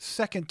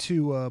 second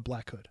to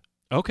Black Hood.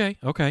 Okay.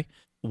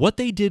 What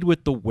they did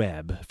with The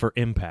Web for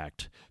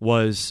Impact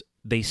was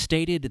they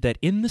stated that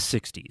in the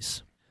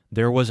 60s,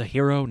 there was a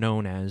hero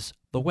known as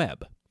The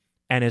Web.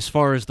 And as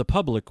far as the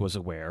public was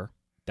aware,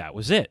 that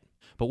was it.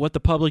 But what the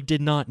public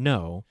did not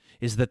know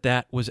is that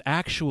that was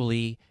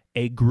actually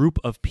a group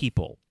of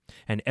people.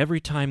 And every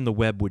time the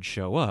Web would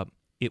show up,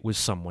 it was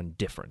someone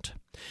different.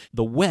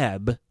 The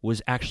Web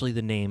was actually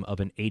the name of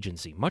an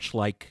agency, much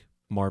like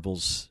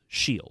Marvel's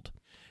S.H.I.E.L.D.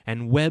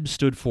 And Web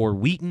stood for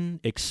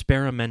Wheaton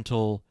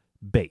Experimental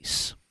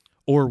Base.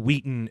 Or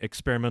Wheaton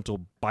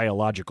Experimental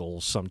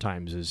Biological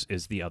sometimes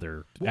is the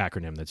other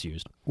acronym that's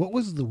used. What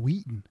was the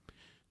Wheaton?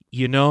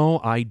 You know,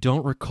 I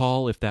don't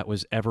recall if that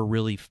was ever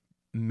really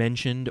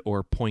mentioned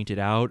or pointed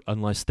out,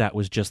 unless that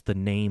was just the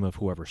name of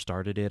whoever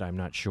started it. I'm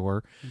not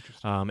sure.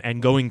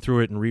 And going through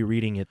it and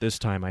rereading it this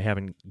time, I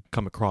haven't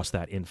come across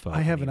that info.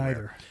 I haven't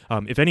either.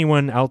 If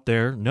anyone out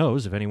there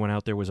knows, if anyone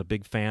out there was a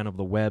big fan of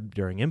the Web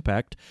during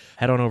Impact,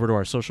 head on over to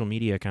our social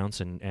media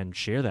accounts and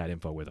share that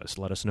info with us.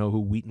 Let us know who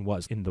Wheaton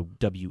was in the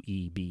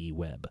W-E-B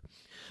Web.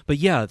 But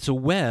yeah, so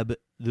Web,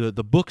 the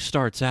book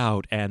starts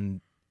out,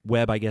 and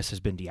Web, I guess,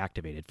 has been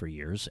deactivated for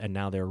years, and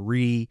now they're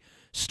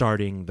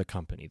restarting the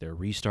company. They're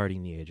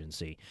restarting the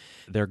agency.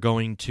 They're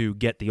going to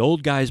get the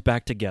old guys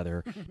back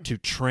together to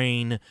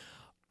train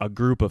a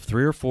group of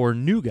 3 or 4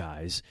 new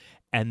guys,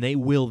 and they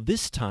will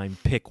this time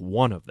pick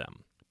one of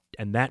them,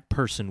 and that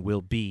person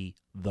will be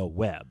the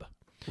Web.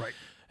 Right.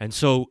 And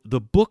so the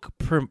book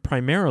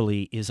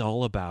primarily is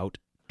all about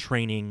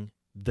training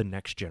the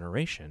next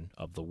generation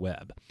of the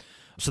Web.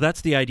 So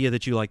that's the idea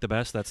that you like the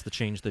best? That's the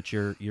change that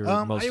you're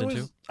most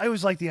into? I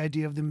always like the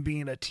idea of them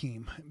being a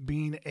team,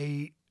 being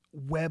a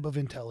web of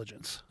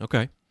intelligence.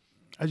 Okay.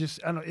 I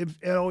don't know,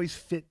 it always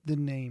fit the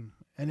name.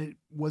 And it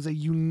was a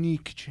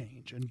unique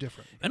change and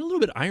different. And a little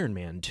bit Iron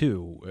Man,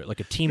 too,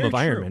 like a team Very of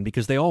Iron true. Man,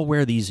 because they all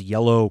wear these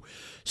yellow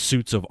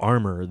suits of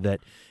armor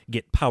that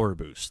get power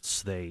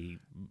boosts. They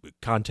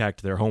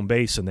contact their home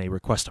base and they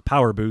request a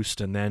power boost,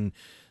 and then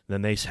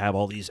they have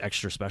all these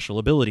extra special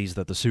abilities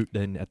that the suit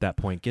then at that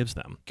point gives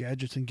them.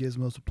 Gadgets and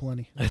gizmos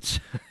aplenty.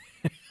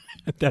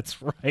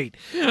 That's right.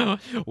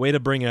 Way to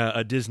bring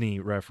a Disney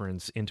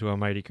reference into a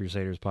Mighty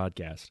Crusaders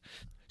podcast.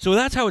 So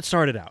that's how it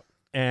started out.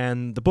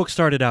 And the book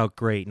started out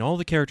great, and all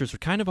the characters were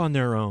kind of on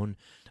their own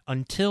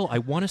until, I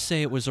want to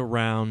say it was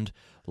around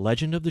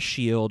Legend of the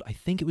Shield. I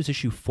think it was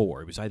issue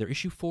 4. It was either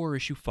issue 4 or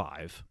issue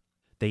 5.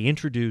 They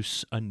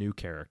introduce a new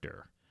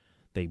character.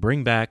 They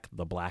bring back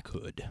the Black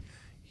Hood.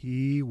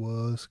 He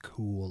was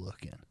cool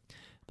looking.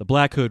 The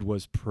Black Hood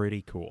was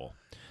pretty cool.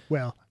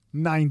 Well,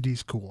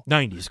 90s cool.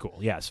 90s cool,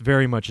 yes,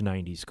 very much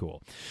 90s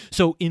cool.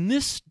 So in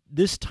this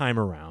time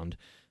around,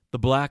 the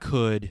Black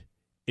Hood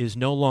is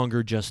no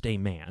longer just a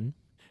man.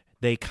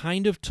 They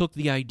kind of took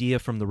the idea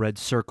from the Red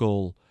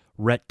Circle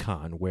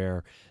retcon,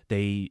 where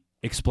they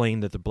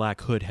explained that the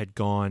Black Hood had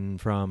gone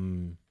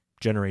from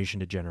generation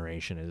to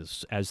generation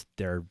as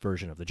their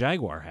version of the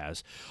Jaguar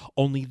has.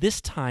 Only this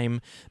time,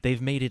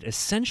 they've made it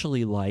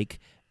essentially like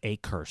a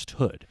cursed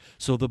hood.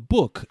 So the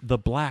book, The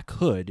Black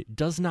Hood,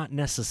 does not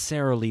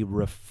necessarily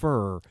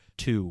refer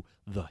to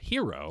the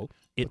hero.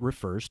 It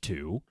refers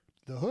to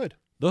The Hood.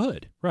 the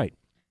hood, right.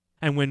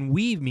 And when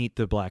we meet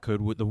the Black Hood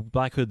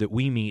that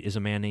we meet is a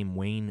man named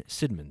Wayne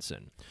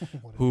Sidmanson,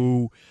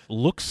 who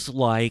looks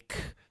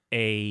like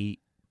a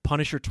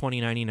Punisher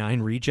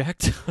 2099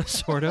 reject,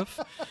 sort of.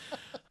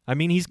 I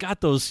mean, he's got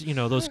those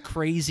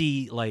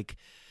crazy, like,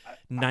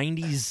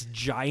 90s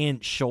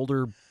giant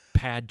shoulder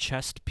pad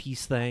chest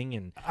piece thing.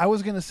 And I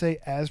was going to say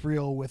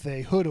Asriel with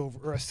a hood over,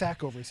 or a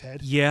sack over his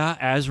head. yeah,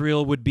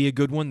 Asriel would be a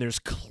good one. There's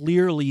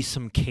clearly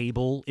some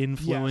Cable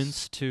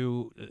influence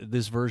to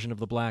this version of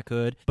the Black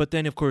Hood. But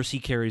then, of course, he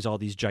carries all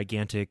these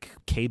gigantic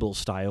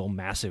Cable-style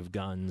massive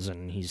guns,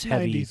 and he's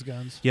heavy. 90s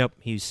guns. Yep,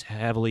 he's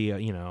heavily,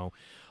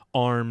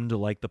 armed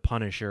like the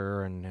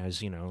Punisher, and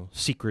has,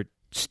 secret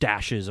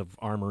stashes of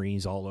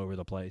armories all over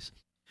the place.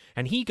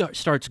 And he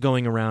starts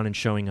going around and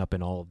showing up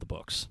in all of the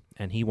books.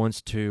 And he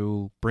wants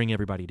to bring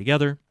everybody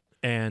together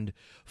and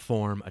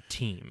form a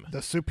team.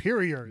 The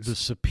Superiors. The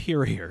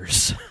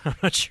Superiors. I'm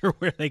not sure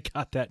where they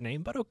got that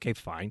name, but okay,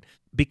 fine.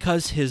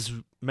 Because his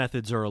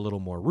methods are a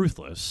little more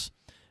ruthless,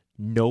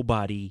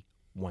 nobody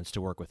wants to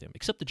work with him,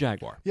 except the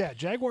Jaguar. Yeah,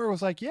 Jaguar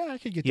was like, yeah, I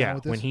could get down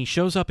with this. When he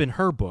shows up in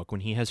her book,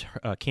 when he has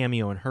a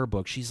cameo in her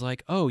book, she's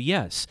like, oh,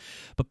 yes.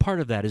 But part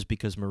of that is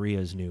because Maria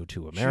is new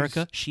to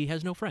America. She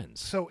has no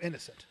friends. So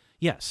innocent.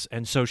 Yes,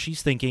 and so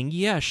she's thinking,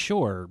 yeah,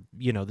 sure,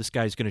 this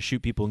guy's going to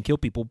shoot people and kill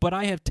people, but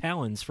I have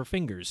talons for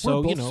fingers. We're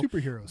So, both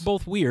superheroes.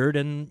 Both weird,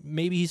 and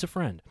maybe he's a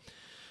friend.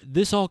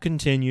 This all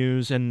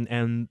continues,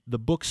 and the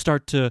books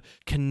start to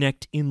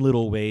connect in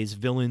little ways.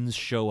 Villains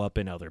show up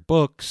in other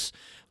books.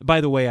 By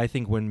the way, I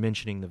think when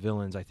mentioning the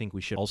villains, I think we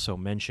should also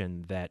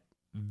mention that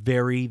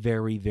very,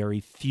 very,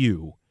 very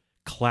few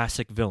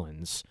classic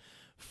villains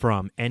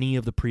from any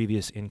of the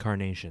previous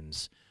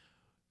incarnations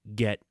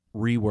get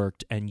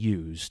reworked and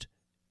used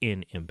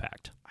in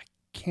Impact. I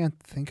can't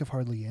think of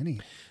hardly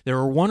any. There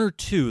are one or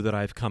two that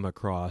I've come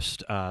across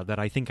that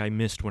I think I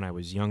missed when I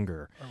was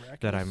younger. Arachnus?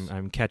 That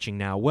I'm catching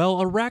now. Well,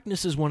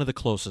 Arachnus is one of the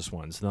closest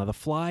ones. Now, The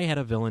Fly had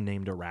a villain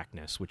named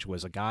Arachnus, which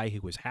was a guy who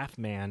was half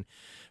man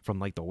from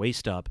like the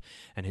waist up,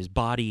 and his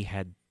body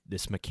had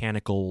this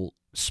mechanical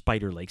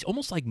spider legs,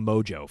 almost like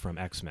Mojo from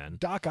X-Men.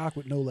 Doc Ock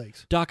with no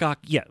legs. Doc Ock,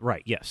 yeah,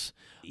 right, yes.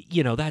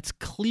 That's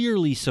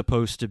clearly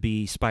supposed to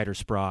be Spider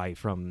Spry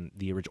from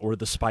the original, or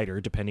the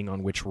Spider, depending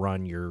on which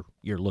run you're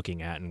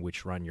looking at and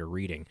which run you're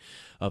reading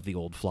of the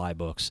old Fly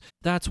books.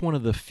 That's one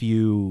of the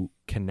few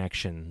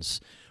connections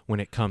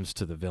when it comes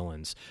to the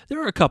villains. There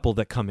are a couple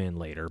that come in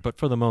later, but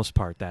for the most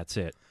part, that's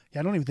it. Yeah,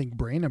 I don't even think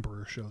Brain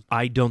Emperor shows.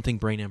 I don't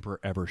think Brain Emperor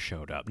ever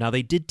showed up. Now,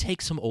 they did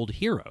take some old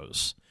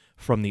heroes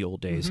from the old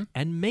days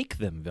and make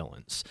them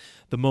villains.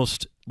 The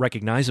most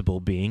recognizable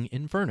being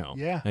Inferno.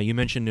 Yeah. Now, you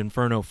mentioned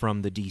Inferno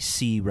from the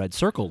DC Red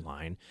Circle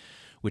line,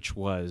 which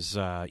was,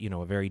 a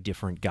very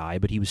different guy,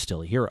 but he was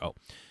still a hero.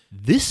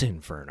 This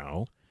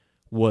Inferno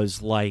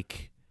was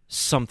like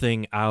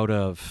something out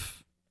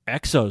of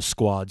Exo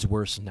Squad's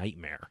worst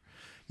nightmare.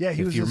 Yeah,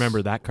 he was. If you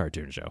remember that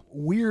cartoon show.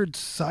 Weird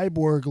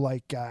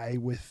cyborg-like guy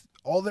with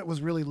all that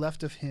was really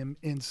left of him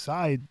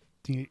inside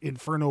the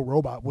Inferno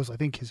robot was, I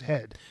think, his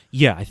head.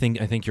 Yeah, I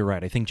think you're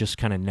right. I think just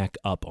kind of neck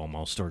up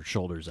almost, or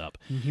shoulders up.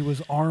 And he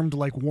was armed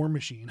like War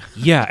Machine.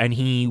 Yeah, and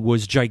he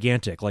was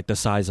gigantic, like the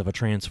size of a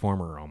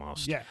Transformer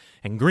almost. Yeah.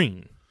 And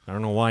green. I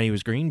don't know why he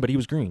was green, but he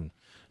was green.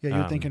 Yeah,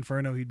 you'd think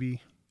Inferno, he'd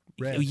be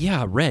red.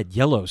 Yeah, red,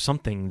 yellow,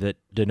 something that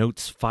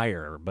denotes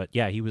fire. But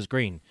yeah, he was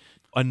green.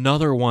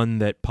 Another one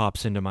that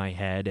pops into my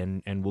head,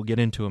 and we'll get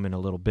into him in a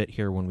little bit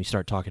here when we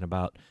start talking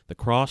about the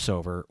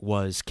crossover,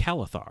 was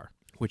Calathar,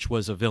 which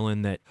was a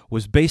villain that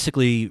was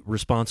basically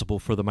responsible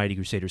for the Mighty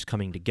Crusaders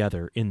coming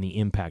together in the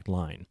Impact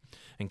line.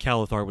 And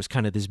Calathar was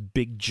kind of this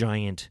big,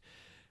 giant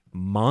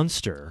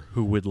monster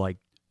who would, like,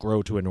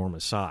 grow to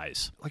enormous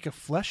size. Like a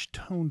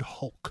flesh-toned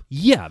Hulk.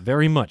 Yeah,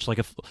 very much. Like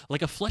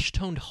a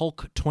flesh-toned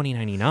Hulk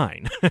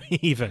 2099,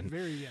 even.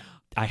 Very, yeah.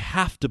 I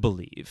have to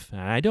believe,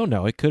 and I don't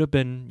know, it could have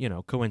been,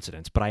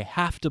 coincidence, but I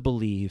have to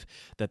believe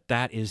that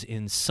that is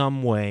in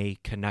some way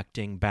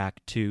connecting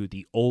back to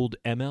the old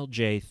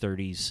MLJ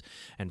 30s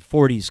and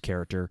 40s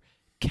character,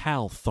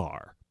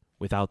 Calthar,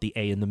 without the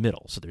A in the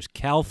middle. So there's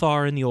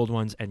Calthar in the old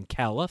ones and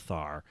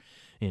Calathar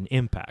in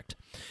Impact.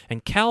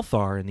 And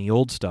Calthar in the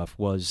old stuff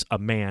was a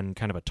man,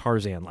 kind of a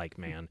Tarzan-like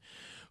man,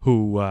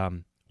 who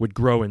would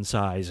grow in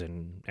size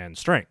and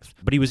strength.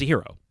 But he was a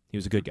hero. He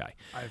was a good guy.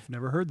 I've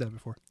never heard that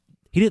before.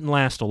 He didn't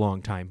last a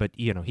long time, but,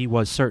 he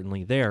was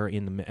certainly there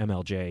in the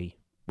MLJ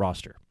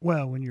roster.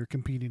 Well, when you're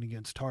competing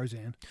against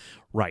Tarzan.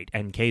 Right,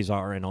 and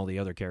Kazar and all the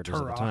other characters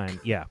Turok. at the time.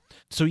 Yeah.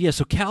 So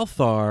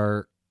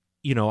Calthar,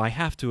 I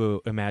have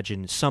to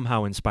imagine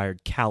somehow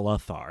inspired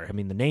Calathar. I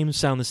mean, the names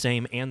sound the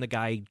same, and the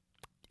guy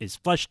is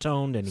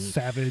flesh-toned and he's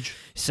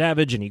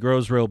savage, and he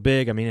grows real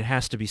big. I mean, it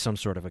has to be some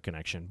sort of a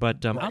connection.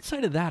 But right.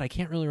 Outside of that, I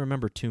can't really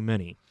remember too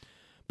many.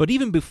 But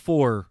even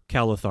before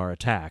Calathar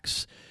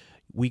attacks,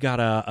 we got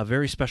a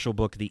very special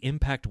book, the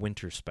Impact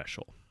Winter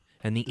Special.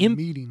 And the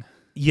meeting.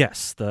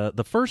 Yes,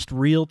 the first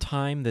real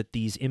time that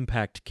these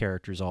Impact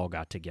characters all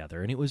got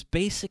together. And it was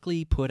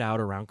basically put out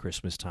around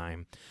Christmas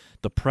time.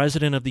 The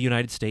President of the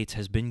United States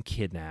has been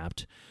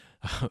kidnapped.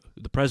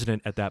 The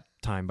President at that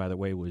time, by the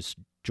way, was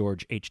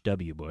George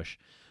H.W. Bush.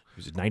 It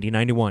was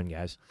 1991,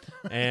 guys.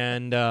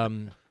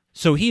 And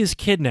so he is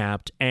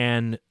kidnapped,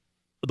 and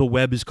the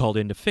Web is called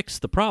in to fix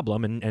the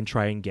problem and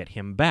try and get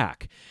him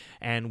back.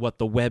 And what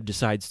the Web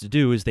decides to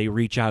do is they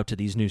reach out to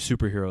these new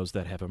superheroes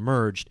that have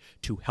emerged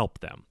to help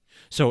them.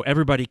 So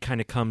everybody kind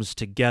of comes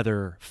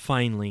together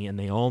finally, and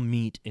they all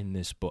meet in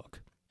this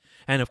book.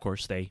 And, of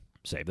course, they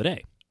save the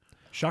day.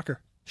 Shocker,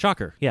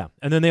 yeah.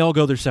 And then they all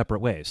go their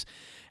separate ways.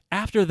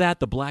 After that,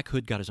 the Black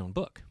Hood got his own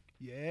book.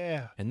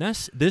 Yeah. And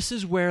this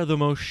is where the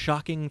most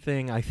shocking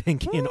thing, I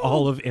think, in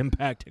all of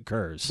Impact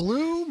occurs.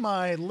 Blew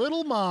my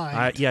little mind.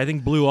 I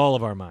think blew all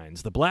of our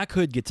minds. The Black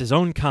Hood gets his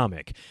own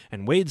comic,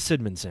 and Wade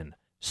Sidmanson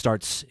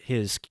starts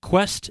his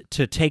quest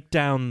to take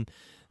down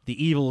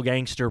the evil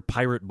gangster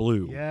Pirate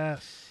Blue.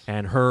 Yes.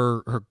 And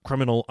her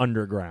criminal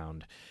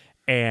underground.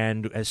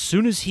 And as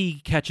soon as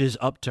he catches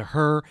up to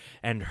her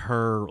and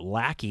her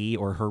lackey,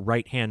 or her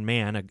right-hand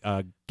man,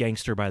 a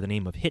gangster by the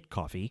name of Hit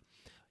Coffee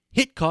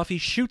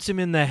shoots him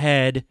in the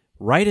head,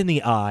 right in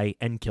the eye,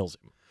 and kills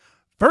him.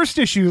 First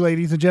issue,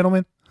 ladies and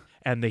gentlemen.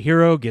 And the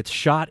hero gets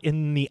shot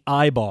in the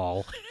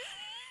eyeball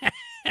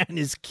and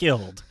is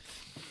killed.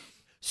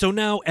 So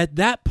now, at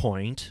that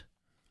point,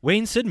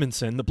 Wayne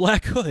Sidmanson, the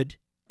Black Hood,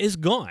 is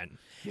gone.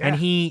 Yeah. And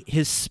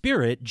his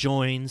spirit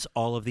joins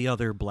all of the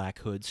other Black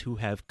Hoods who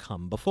have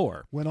come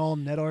before. Went all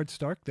Ned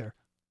Stark there.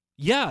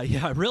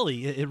 Yeah,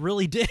 really. It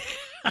really did.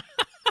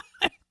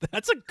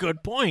 That's a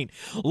good point.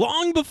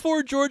 Long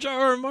before George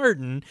R.R.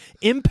 Martin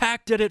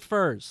impacted it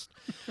first.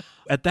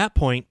 At that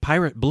point,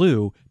 Pirate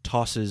Blue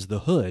tosses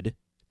the hood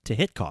to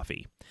Hit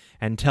Coffee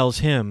and tells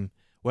him,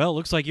 well,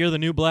 looks like you're the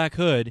new Black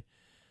Hood.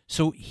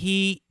 So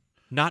he,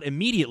 not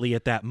immediately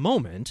at that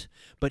moment,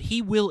 but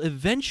he will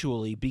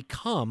eventually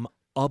become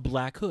a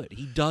Black Hood.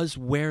 He does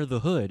wear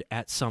the hood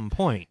at some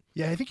point.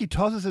 Yeah, I think he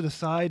tosses it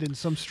aside, and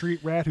some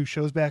street rat who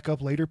shows back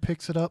up later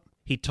picks it up.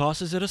 He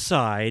tosses it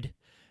aside,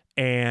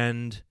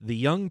 and the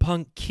young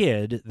punk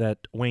kid that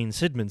Wayne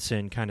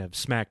Sidmanson kind of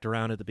smacked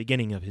around at the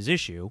beginning of his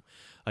issue,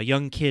 a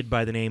young kid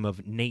by the name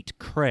of Nate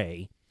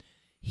Cray,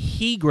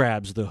 he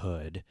grabs the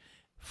hood.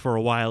 For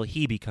a while,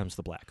 he becomes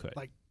the Black Hood.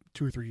 Like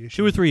 2 or 3 issues.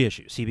 2 or 3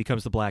 issues. He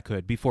becomes the Black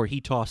Hood before he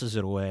tosses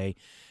it away,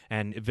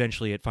 and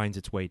eventually it finds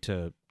its way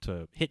to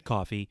Hit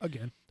Coffee.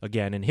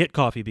 Again, and Hit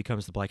Coffee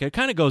becomes the Black Hood. It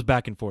kind of goes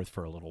back and forth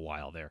for a little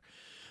while there.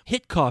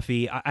 Hit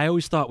Coffee, I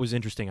always thought was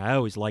interesting. I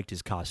always liked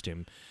his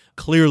costume.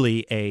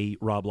 Clearly a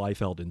Rob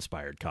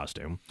Liefeld-inspired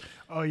costume.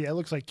 Oh, yeah, it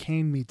looks like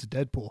Kane meets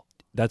Deadpool.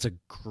 That's a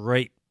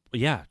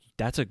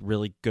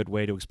really good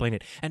way to explain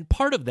it. And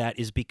part of that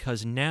is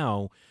because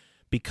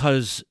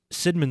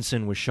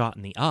Sidmanson was shot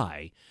in the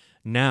eye,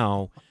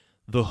 now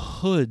the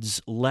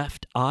Hood's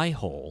left eye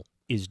hole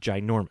is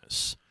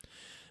ginormous.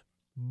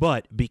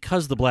 But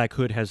because the Black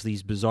Hood has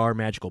these bizarre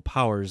magical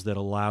powers that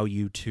allow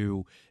you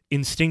to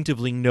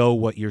instinctively know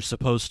what you're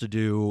supposed to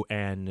do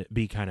and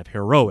be kind of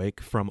heroic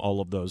from all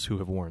of those who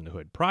have worn the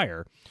hood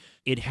prior,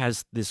 it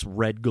has this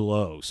red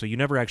glow. So you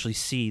never actually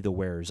see the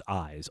wearer's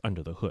eyes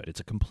under the hood.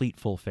 It's a complete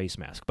full face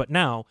mask. But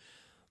now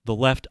the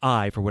left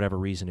eye, for whatever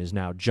reason, is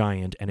now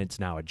giant, and it's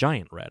now a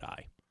giant red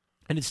eye.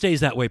 And it stays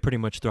that way pretty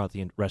much throughout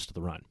the rest of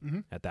the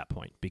run at that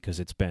point because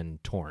it's been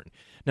torn.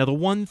 Now, the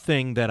one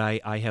thing that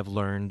I have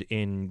learned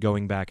in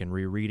going back and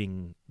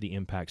rereading the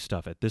Impact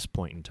stuff at this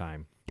point in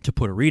time to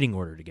put a reading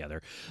order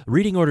together,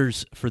 reading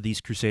orders for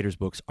these Crusaders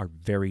books are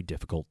very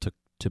difficult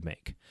to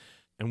make.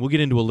 And we'll get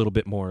into a little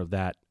bit more of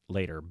that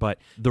later. But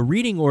the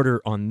reading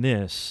order on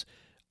this,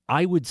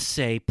 I would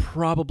say,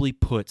 probably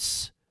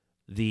puts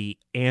the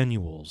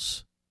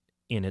annuals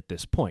in at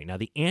this point. Now,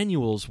 the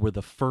annuals were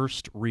the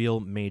first real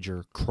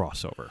major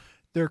crossover.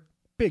 They're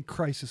big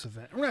crisis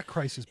event. Or not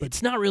crisis, but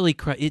it's not really.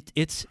 It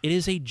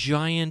is a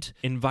giant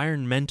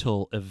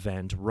environmental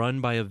event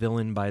run by a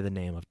villain by the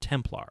name of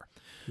Templar.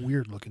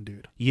 Weird looking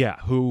dude. Yeah,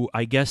 who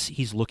I guess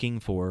he's looking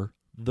for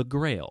the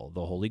Grail,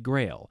 the Holy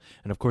Grail.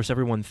 And of course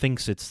everyone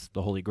thinks it's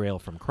the Holy Grail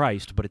from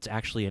Christ, but it's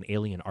actually an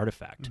alien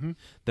artifact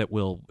that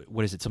will,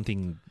 what is it,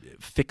 something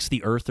fix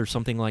the earth or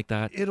something like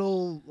that?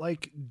 It'll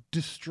like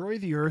destroy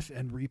the earth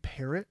and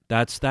repair it.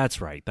 That's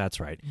right.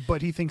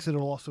 But he thinks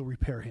it'll also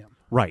repair him.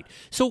 Right.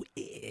 So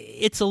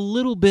it's a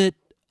little bit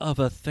of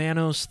a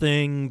Thanos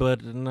thing,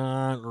 but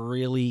not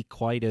really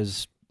quite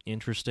as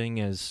interesting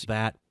as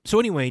that. So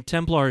anyway,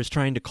 Templar is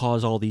trying to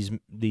cause all these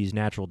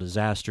natural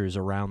disasters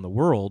around the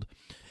world,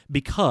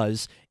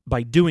 because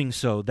by doing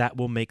so, that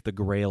will make the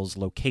Grail's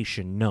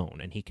location known,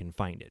 and he can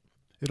find it.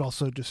 It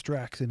also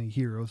distracts any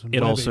heroes and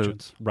web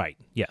agents. Right,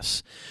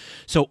 yes.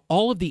 So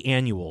all of the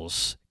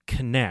annuals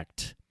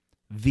connect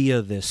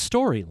via this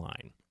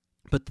storyline.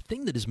 But the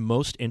thing that is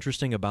most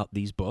interesting about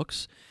these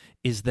books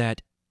is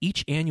that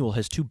each annual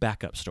has 2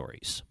 backup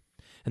stories.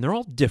 And they're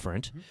all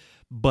different,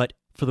 but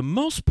for the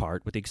most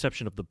part, with the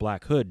exception of the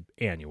Black Hood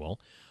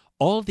annual,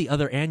 all of the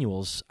other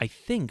annuals, I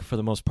think, for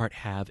the most part,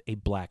 have a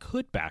Black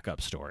Hood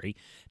backup story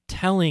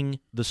telling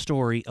the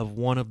story of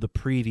one of the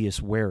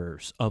previous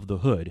wearers of the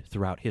hood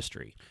throughout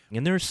history.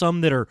 And there are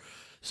some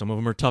of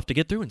them are tough to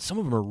get through, and some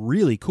of them are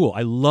really cool.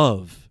 I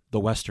love the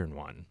Western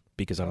one,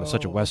 because I'm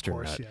such a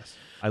Western nut. Yes.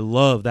 I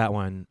love that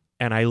one,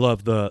 and I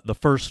love the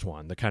first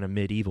one, the kind of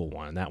medieval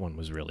one. That one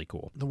was really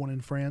cool. The one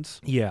in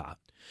France? Yeah.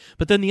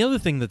 But then the other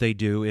thing that they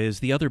do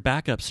is the other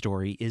backup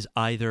story is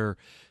either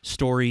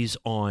stories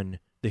on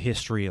the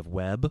history of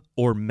Web,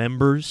 or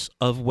members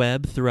of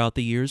Web throughout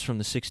the years from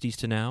the 60s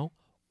to now,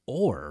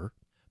 or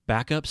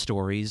backup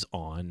stories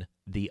on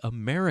the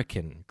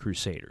American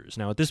Crusaders.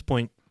 Now, at this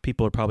point,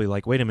 people are probably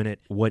like, wait a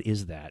minute, what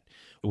is that?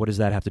 What does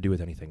that have to do with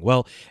anything?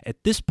 Well,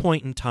 at this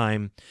point in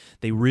time,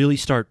 they really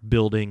start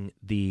building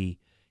the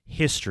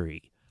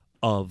history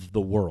of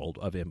the world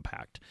of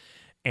Impact.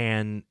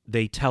 And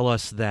they tell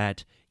us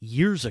that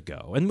years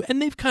ago,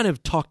 and they've kind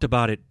of talked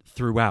about it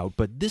throughout,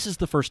 but this is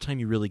the first time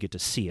you really get to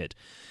see it.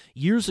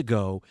 Years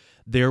ago,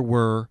 there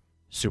were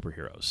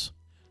superheroes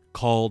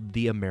called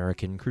the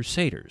American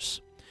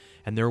Crusaders,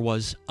 and there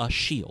was a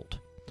shield,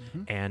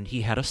 and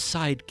he had a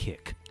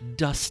sidekick,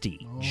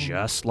 Dusty,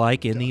 just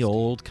like in the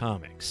old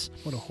comics.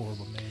 What a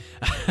horrible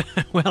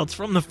name. Well, it's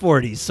from the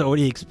 40s, so what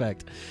do you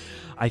expect?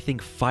 I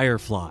think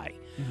Firefly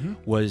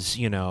was,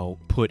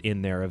 put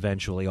in there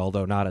eventually,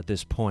 although not at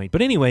this point.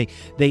 But anyway,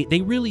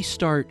 they really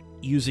start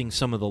using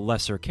some of the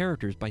lesser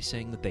characters by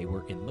saying that they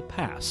were in the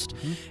past,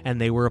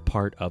 and they were a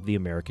part of the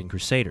American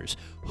Crusaders,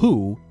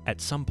 who, at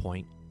some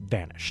point,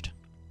 vanished.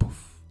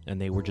 Poof. And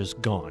they were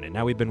just gone, and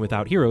now we've been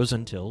without heroes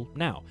until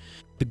now.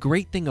 The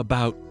great thing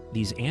about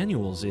these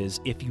annuals is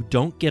if you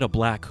don't get a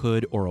Black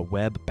Hood or a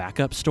Web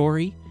backup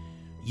story,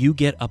 you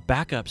get a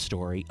backup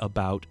story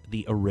about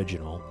the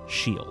original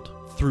Shield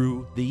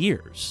through the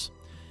years,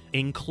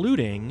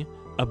 including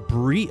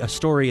a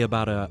story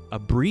about a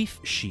brief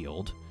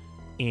Shield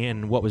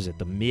in, what was it,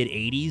 the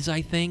mid-'80s,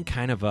 I think,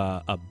 kind of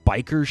a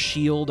biker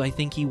Shield, I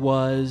think he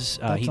was.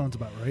 That sounds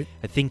about right.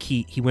 I think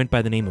he went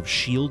by the name of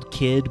Shield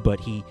Kid, but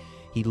he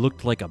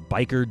looked like a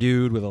biker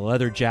dude with a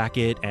leather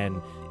jacket,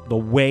 and the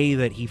way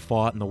that he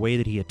fought and the way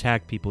that he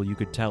attacked people, you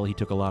could tell he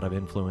took a lot of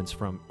influence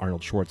from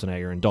Arnold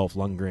Schwarzenegger and Dolph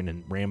Lundgren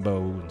and Rambo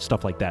and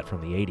stuff like that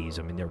from the 80s.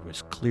 I mean, there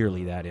was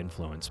clearly that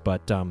influence.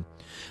 But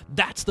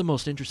that's the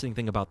most interesting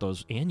thing about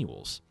those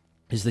annuals,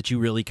 is that you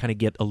really kind of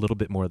get a little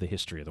bit more of the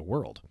history of the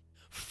world.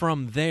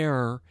 From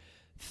there,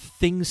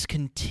 things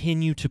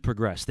continue to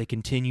progress. They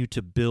continue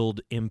to build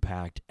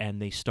Impact,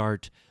 and they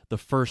start the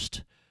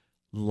first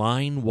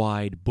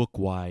line-wide,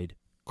 book-wide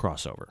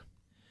crossover,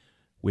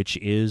 which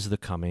is the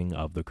coming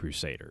of the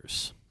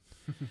Crusaders.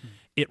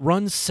 It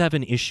runs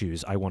 7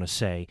 issues, I want to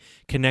say,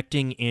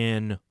 connecting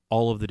in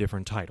all of the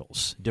different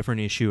titles.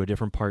 Different issue, a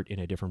different part in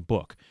a different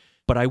book.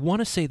 But I want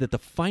to say that the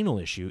final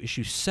issue,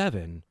 issue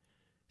 7,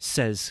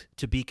 says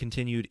to be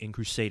continued in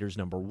Crusaders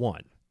number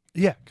 1.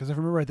 Yeah, because if I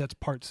remember right, that's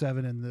part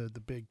 7 in the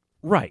big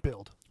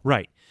build.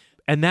 Right.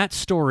 And that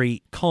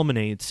story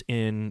culminates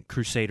in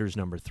Crusaders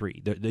number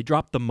 3. They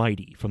dropped the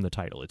Mighty from the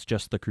title. It's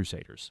just the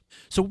Crusaders.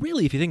 So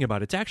really, if you think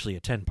about it, it's actually a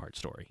 10-part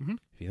story,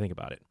 if you think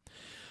about it.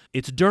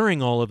 It's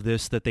during all of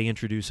this that they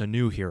introduce a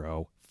new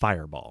hero,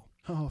 Fireball,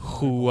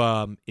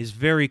 who is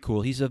very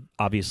cool. He's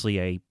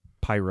obviously a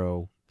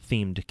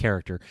pyro-themed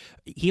character.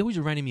 He always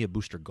reminded me of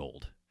Booster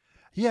Gold.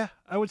 Yeah,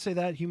 I would say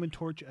that, Human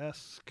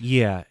Torch-esque.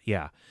 Yeah.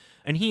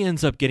 And he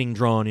ends up getting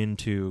drawn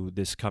into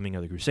this coming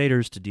of the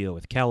Crusaders to deal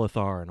with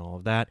Calathar and all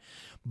of that.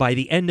 By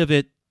the end of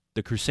it,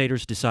 the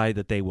Crusaders decide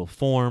that they will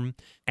form,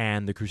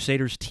 and the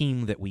Crusaders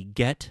team that we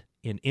get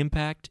in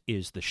Impact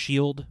is the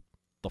Shield,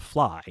 the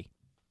Fly,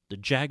 the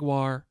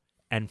Jaguar,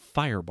 and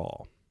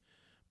Fireball.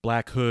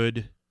 Black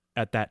Hood,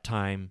 at that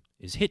time,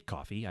 is Hit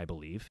Coffee, I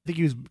believe. I think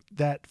he was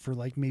that for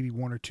like maybe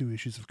 1 or 2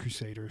 issues of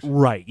Crusaders.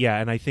 Right, yeah,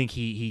 and I think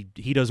he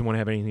doesn't want to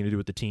have anything to do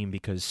with the team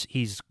because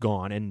he's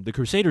gone, and the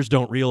Crusaders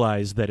don't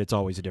realize that it's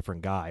always a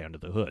different guy under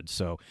the hood,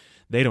 so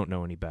they don't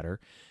know any better.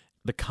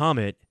 The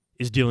Comet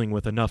is dealing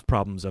with enough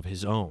problems of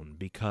his own,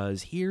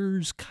 because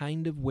here's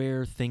kind of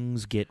where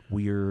things get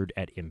weird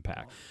at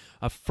Impact.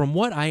 From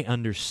what I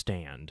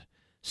understand,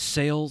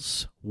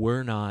 sales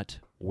were not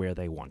where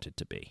they wanted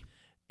to be.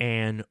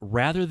 And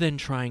rather than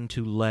trying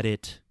to let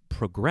it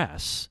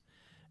progress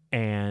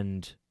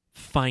and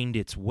find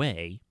its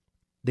way,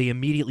 they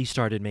immediately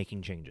started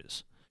making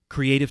changes.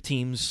 Creative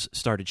teams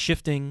started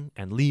shifting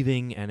and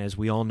leaving, and as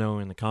we all know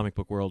in the comic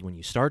book world, when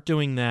you start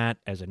doing that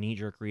as a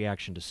knee-jerk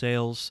reaction to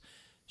sales,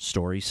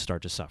 stories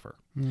start to suffer.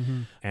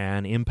 Mm-hmm.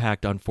 And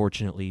Impact,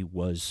 unfortunately,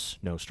 was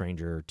no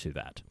stranger to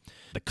that.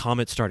 The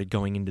Comet started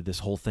going into this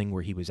whole thing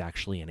where he was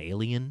actually an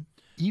alien.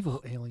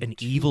 Evil alien. An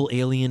evil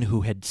alien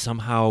who had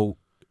somehow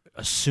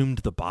assumed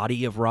the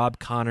body of Rob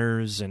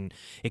Connors, and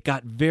it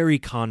got very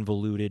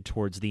convoluted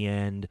towards the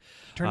end.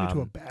 Turned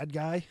into a bad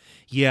guy?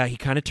 Yeah, he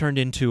kind of turned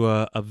into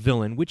a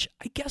villain, which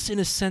I guess in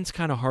a sense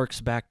kind of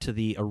harks back to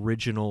the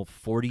original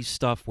 40s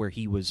stuff where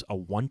he was a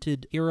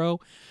wanted hero,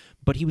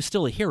 but he was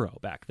still a hero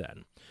back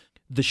then.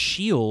 The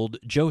Shield,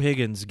 Joe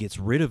Higgins gets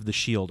rid of the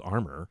Shield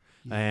armor,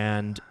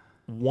 and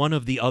one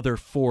of the other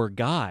 4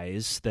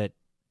 guys that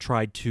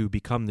tried to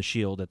become the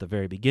Shield at the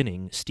very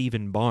beginning,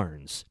 Stephen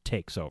Barnes,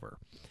 takes over.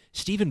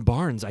 Stephen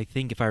Barnes, I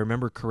think, if I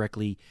remember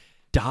correctly,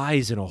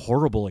 dies in a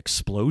horrible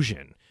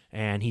explosion,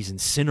 and he's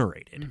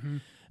incinerated. Mm-hmm.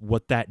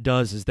 What that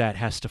does is that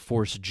has to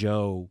force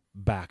Joe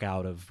back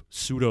out of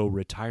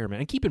pseudo-retirement.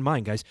 And keep in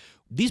mind, guys,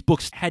 these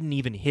books hadn't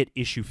even hit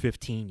issue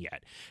 15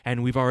 yet,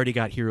 and we've already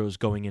got heroes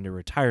going into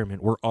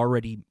retirement. We're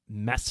already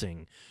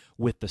messing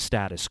with the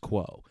status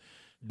quo.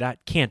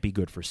 That can't be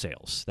good for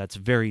sales. That's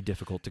very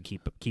difficult to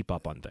keep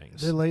up on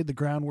things. They laid the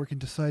groundwork and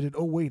decided,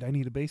 oh, wait, I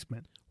need a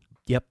basement.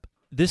 Yep.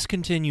 This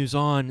continues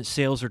on.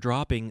 Sales are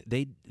dropping.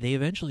 They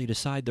eventually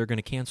decide they're going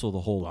to cancel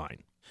the whole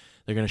line.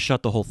 They're going to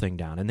shut the whole thing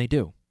down, and they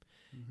do.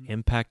 Mm-hmm.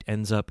 Impact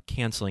ends up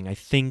canceling. I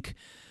think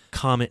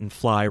Comet and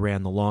Fly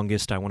ran the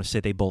longest. I want to say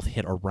they both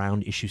hit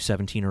around issue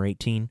 17 or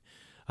 18.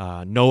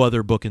 No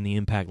other book in the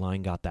Impact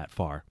line got that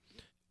far.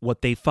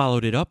 What they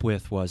followed it up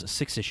with was a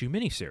 6-issue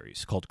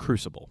miniseries called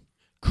Crucible.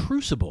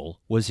 Crucible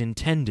was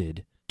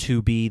intended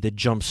to be the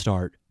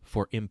jumpstart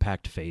for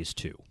Impact Phase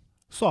 2.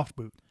 Soft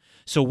boot.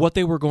 So what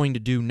they were going to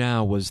do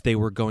now was they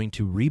were going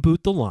to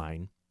reboot the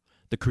line.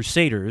 The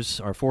Crusaders,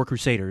 our 4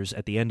 Crusaders,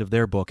 at the end of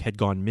their book had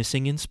gone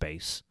missing in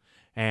space,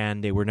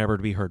 and they were never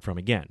to be heard from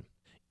again.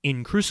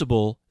 In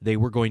Crucible, they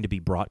were going to be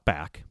brought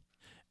back,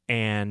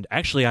 and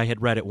actually I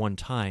had read at one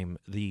time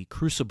the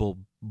Crucible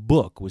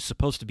book was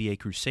supposed to be a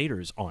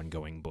Crusaders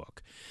ongoing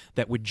book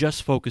that would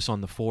just focus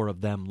on the 4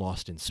 of them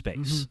lost in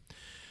space. Mm-hmm.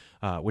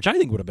 Which I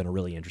think would have been a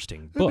really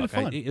interesting book.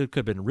 It could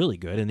have been really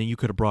good, and then you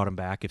could have brought them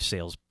back if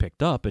sales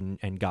picked up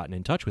and gotten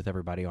in touch with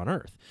everybody on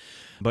Earth.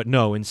 But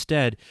no,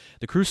 instead,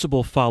 the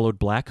Crucible followed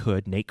Black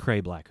Hood, Nate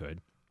Cray Black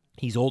Hood.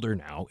 He's older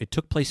now. It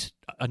took place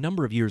a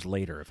number of years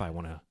later, if I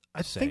want to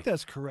say. I think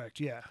that's correct,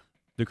 yeah.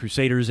 The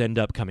Crusaders end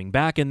up coming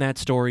back in that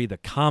story. The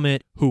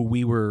Comet, who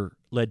we were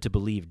led to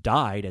believe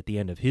died at the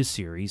end of his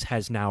series,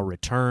 has now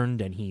returned,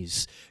 and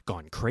he's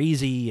gone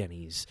crazy, and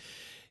he's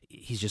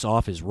just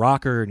off his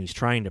rocker, and he's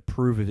trying to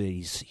prove that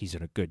he's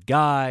a good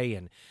guy.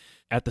 And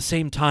at the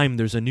same time,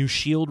 there's a new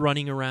Shield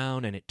running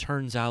around, and it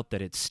turns out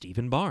that it's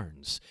Stephen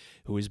Barnes,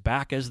 who is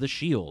back as the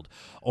Shield.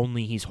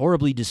 Only he's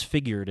horribly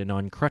disfigured and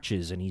on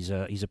crutches, and he's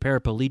a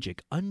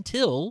paraplegic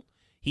until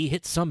he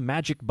hits some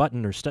magic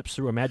button or steps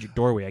through a magic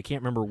doorway. I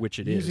can't remember which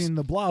it is. Using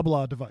the blah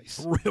blah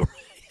device.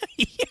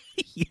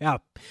 Yeah,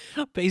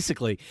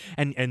 basically.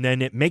 And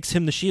then it makes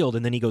him the Shield,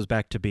 and then he goes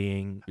back to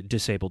being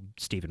disabled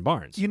Stephen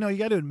Barnes. You know, you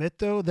got to admit,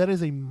 though, that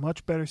is a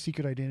much better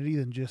secret identity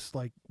than just,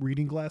 like,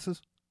 reading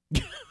glasses.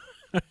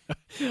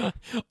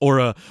 Or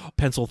a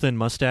pencil-thin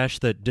mustache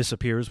that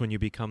disappears when you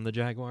become the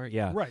Jaguar.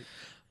 Yeah. Right.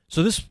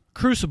 So this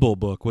Crucible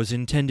book was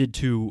intended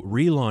to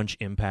relaunch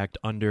Impact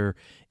under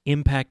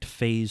Impact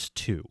Phase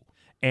 2.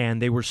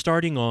 And they were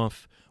starting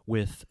off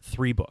with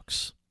 3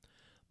 books.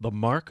 The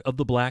Mark of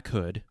the Black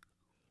Hood,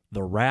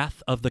 The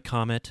Wrath of the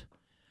Comet,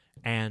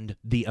 and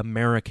The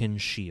American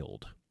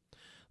Shield.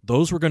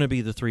 Those were going to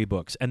be the 3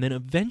 books. And then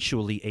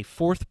eventually a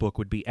 4th book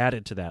would be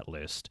added to that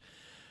list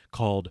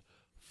called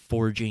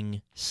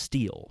Forging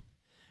Steel.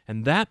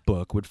 And that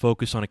book would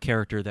focus on a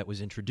character that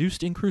was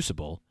introduced in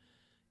Crucible,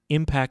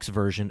 Impact's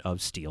version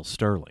of Steel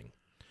Sterling,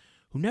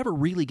 who never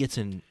really gets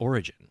an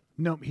origin.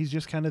 No, he's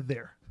just kind of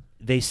there.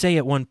 They say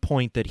at one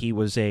point that he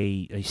was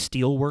a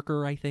steel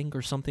worker, I think,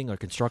 or something, a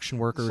construction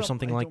worker or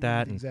something like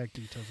that. The exact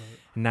details of it.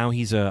 And now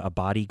he's a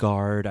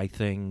bodyguard, I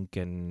think,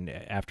 and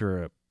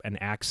after an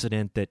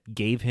accident that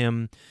gave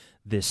him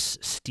this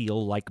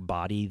steel-like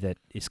body that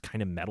is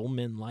kind of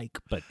Metalman-like,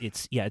 but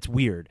it's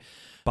weird.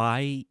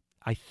 By,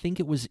 I think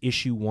it was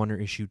issue 1 or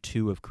issue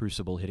 2 of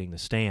Crucible hitting the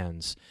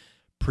stands,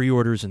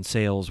 pre-orders and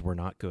sales were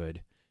not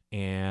good,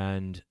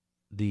 and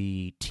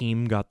the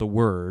team got the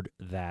word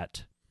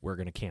that we're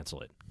going to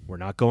cancel it. We're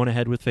not going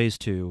ahead with Phase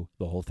 2.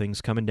 The whole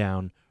thing's coming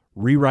down.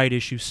 Rewrite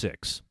issue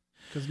 6.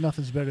 Because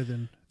nothing's better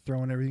than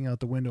throwing everything out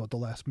the window at the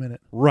last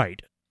minute.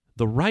 Right.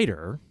 The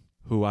writer,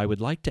 who I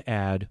would like to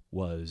add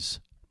was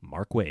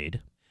Mark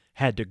Waid,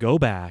 had to go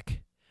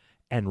back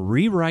and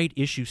rewrite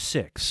issue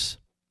 6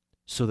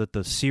 so that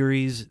the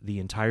series, the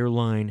entire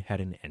line, had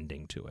an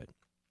ending to it.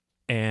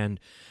 And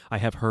I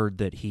have heard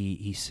that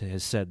he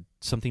has said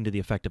something to the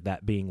effect of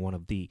that being one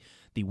of the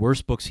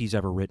worst books he's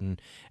ever written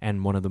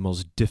and one of the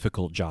most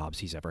difficult jobs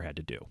he's ever had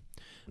to do,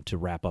 to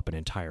wrap up an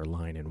entire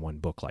line in one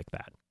book like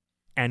that.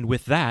 And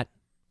with that,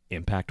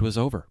 Impact was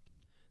over.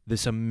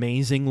 This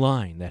amazing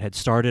line that had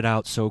started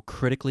out so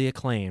critically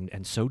acclaimed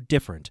and so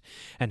different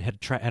and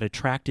had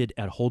attracted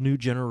a whole new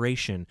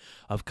generation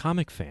of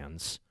comic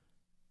fans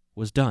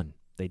was done.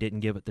 They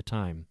didn't give it the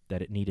time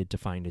that it needed to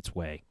find its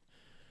way.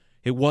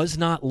 It was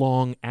not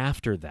long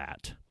after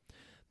that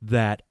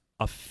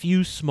a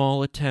few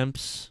small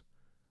attempts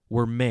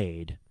were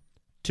made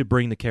to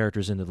bring the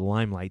characters into the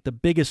limelight, the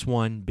biggest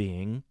one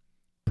being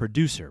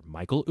producer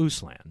Michael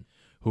Uslan,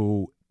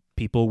 who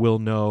people will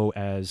know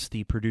as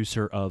the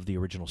producer of the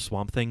original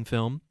Swamp Thing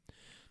film,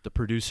 the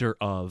producer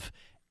of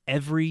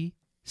every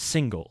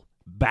single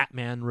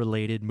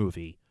Batman-related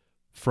movie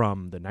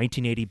from the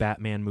 1980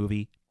 Batman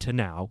movie to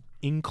now,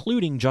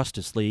 including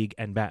Justice League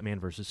and Batman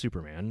vs.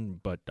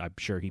 Superman, but I'm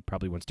sure he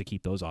probably wants to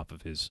keep those off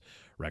of his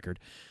record.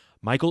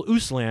 Michael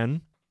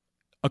Uslan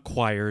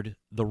acquired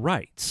the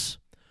rights,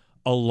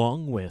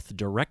 along with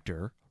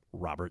director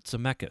Robert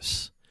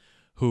Zemeckis,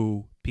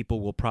 who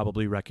people will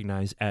probably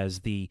recognize as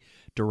the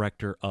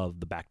director of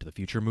the Back to the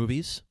Future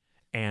movies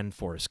and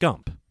Forrest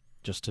Gump,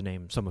 just to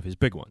name some of his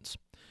big ones.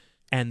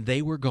 And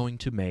they were going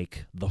to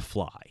make The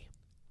Fly.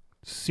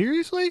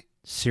 Seriously?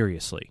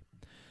 Seriously.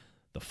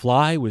 The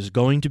Fly was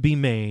going to be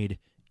made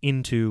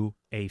into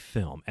a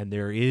film, and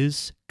there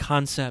is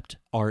concept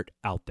art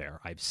out there.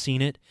 I've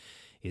seen it.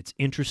 It's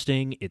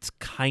interesting. It's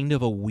kind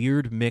of a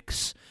weird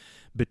mix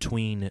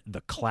between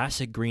the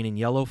classic green and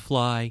yellow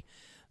Fly,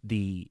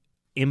 the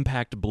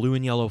Impact blue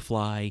and yellow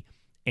Fly,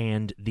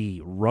 and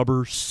the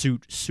rubber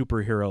suit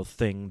superhero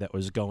thing that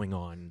was going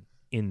on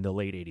in the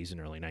late 80s and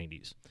early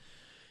 90s.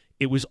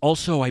 It was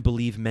also, I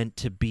believe, meant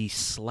to be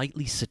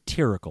slightly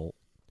satirical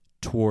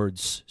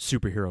towards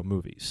superhero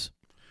movies.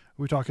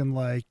 We're talking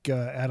like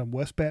Adam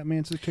West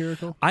Batman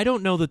satirical? I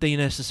don't know that they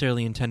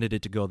necessarily intended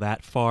it to go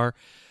that far.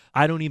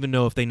 I don't even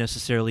know if they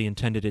necessarily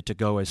intended it to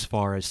go as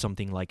far as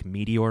something like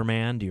Meteor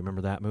Man. Do you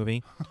remember that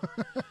movie?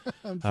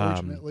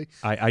 Unfortunately.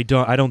 I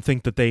don't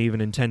think that they even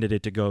intended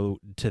it to go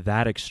to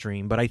that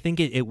extreme, but I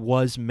think it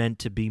was meant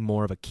to be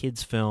more of a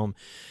kid's film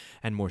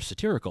and more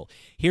satirical.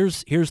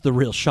 Here's the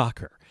real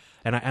shocker,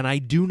 and I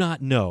do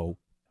not know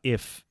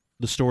if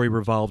the story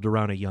revolved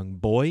around a young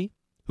boy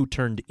who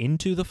turned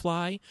into the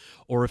Fly,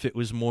 or if it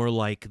was more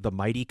like the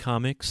Mighty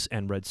Comics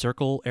and Red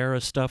Circle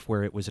era stuff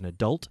where it was an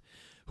adult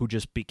who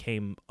just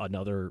became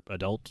another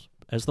adult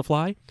as the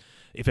Fly.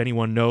 If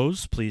anyone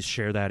knows, please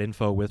share that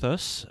info with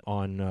us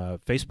on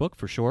Facebook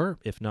for sure,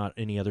 if not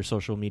any other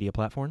social media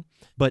platform.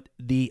 But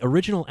the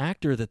original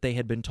actor that they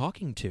had been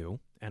talking to,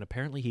 and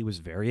apparently he was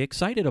very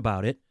excited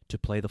about it, to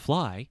play the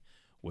Fly,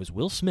 was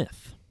Will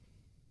Smith.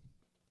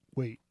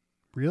 Wait,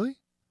 really?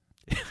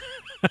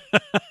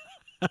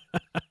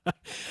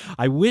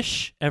 I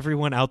wish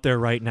everyone out there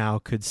right now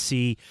could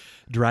see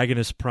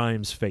Dragonus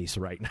Prime's face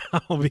right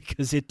now,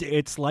 because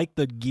it's like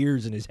the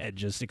gears in his head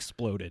just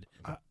exploded.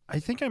 I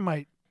think I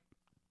might,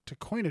 to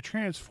coin a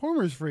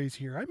Transformers phrase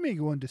here, I may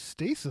go into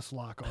stasis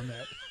lock on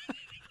that.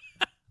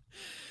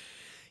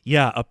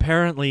 Yeah,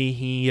 apparently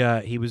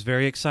he was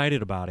very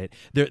excited about it.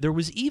 There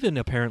was even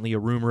apparently a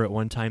rumor at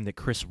one time that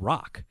Chris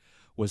Rock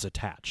was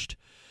attached.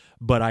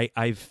 But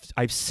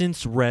I've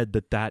since read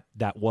that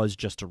was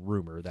just a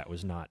rumor. That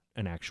was not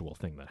an actual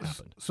thing that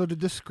happened. So did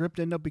this script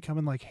end up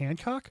becoming like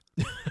Hancock?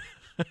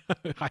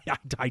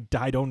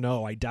 I don't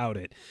know. I doubt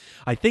it.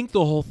 I think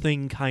the whole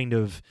thing kind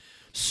of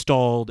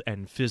stalled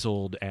and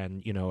fizzled,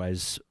 and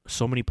as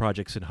so many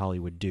projects in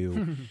Hollywood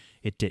do,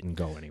 it didn't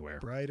go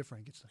anywhere. Bride of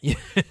Frankenstein.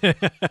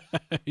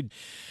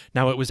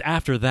 Now, it was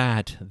after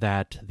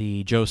that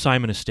the Joe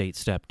Simon estate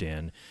stepped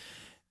in,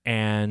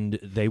 and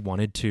they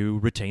wanted to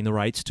retain the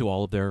rights to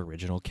all of their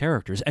original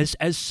characters,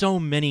 as so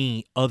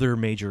many other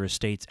major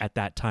estates at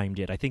that time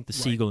did. I think the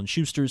Siegel and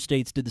Schuster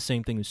estates did the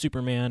same thing with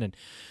Superman, and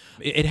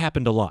it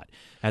happened a lot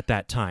at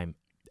that time,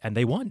 and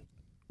they won.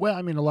 Well,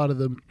 I mean, a lot of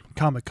the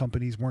comic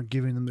companies weren't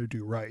giving them their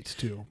due rights,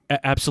 too.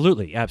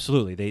 Absolutely.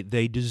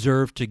 They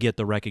deserved to get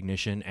the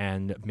recognition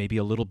and maybe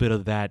a little bit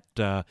of that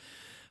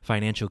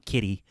financial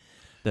kitty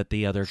that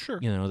the other,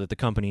 that the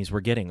companies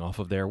were getting off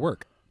of their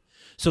work.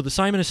 So the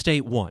Simon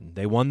estate won.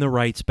 They won the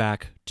rights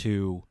back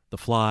to The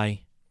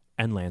Fly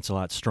and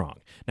Lancelot Strong.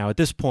 Now, at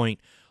this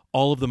point,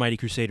 all of the Mighty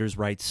Crusaders'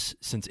 rights,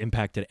 since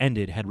Impact had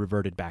ended, had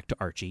reverted back to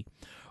Archie.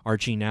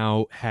 Archie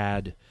now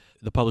had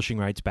the publishing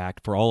rights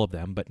back for all of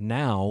them, but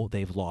now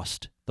they've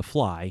lost The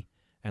Fly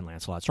and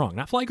Lancelot Strong.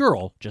 Not Fly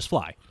Girl, just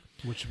Fly.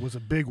 which was a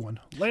big one.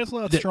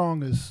 Lancelot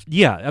Strong is...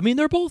 Yeah, I mean,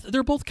 they're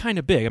both kind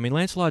of big. I mean,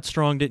 Lancelot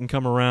Strong didn't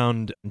come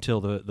around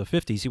until the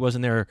 50s. He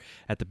wasn't there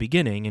at the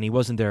beginning, and he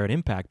wasn't there at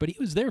Impact, but he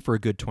was there for a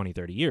good 20,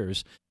 30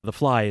 years. The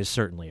Fly is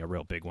certainly a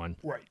real big one.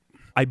 Right.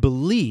 I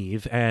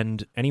believe,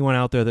 and anyone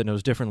out there that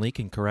knows differently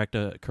can correct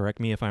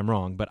me if I'm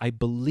wrong, but I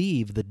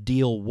believe the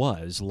deal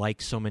was,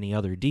 like so many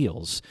other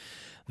deals,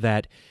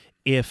 that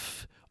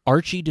if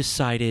Archie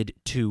decided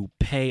to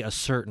pay a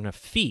certain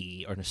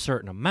fee or a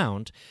certain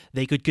amount,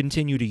 they could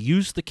continue to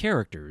use the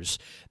characters.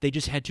 They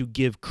just had to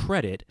give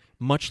credit,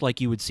 much like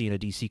you would see in a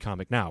DC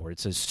comic now, where it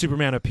says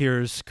Superman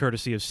appears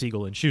courtesy of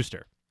Siegel and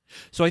Schuster.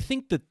 So I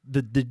think that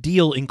the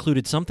deal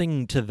included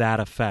something to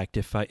that effect,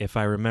 if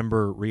I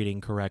remember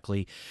reading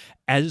correctly,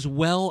 as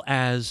well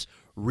as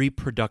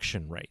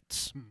reproduction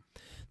rights.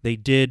 They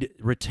did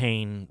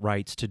retain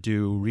rights to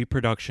do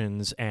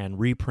reproductions and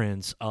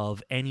reprints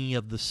of any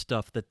of the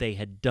stuff that they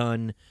had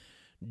done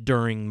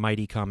during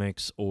Mighty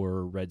Comics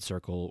or Red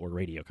Circle or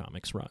Radio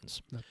Comics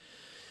runs.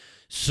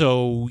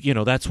 So,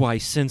 that's why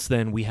since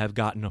then we have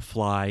gotten a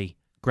Fly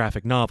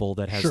graphic novel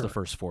that has the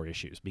first 4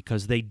 issues,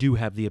 because they do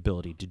have the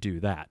ability to do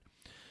that.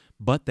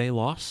 But they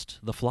lost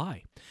the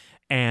Fly.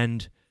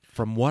 And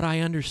from what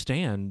I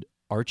understand,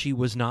 Archie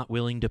was not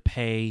willing to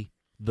pay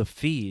the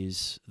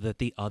fees that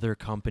the other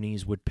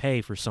companies would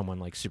pay for someone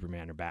like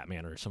Superman or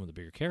Batman or some of the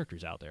bigger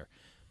characters out there.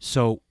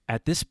 So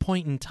at this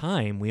point in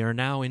time, we are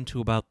now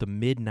into about the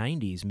mid to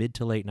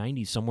late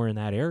 90s, somewhere in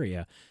that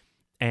area.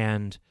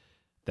 And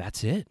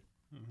that's it.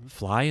 Mm-hmm.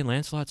 Fly and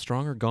Lancelot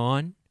Strong are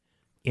gone.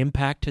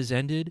 Impact has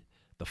ended.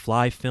 The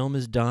Fly film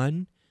is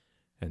done.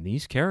 And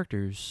these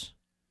characters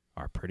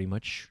are pretty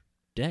much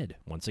dead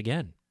once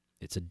again.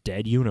 It's a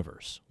dead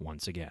universe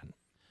once again.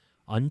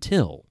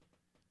 Until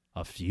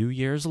a few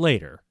years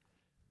later,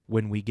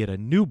 when we get a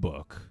new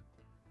book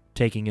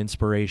taking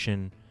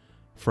inspiration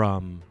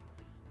from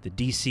the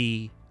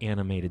DC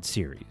animated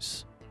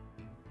series,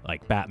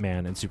 like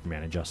Batman and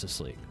Superman and Justice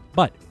League.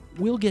 But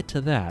we'll get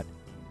to that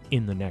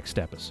in the next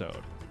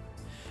episode.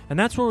 And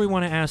that's where we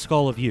want to ask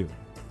all of you,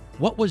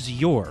 what was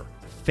your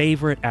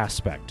favorite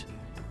aspect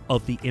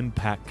of the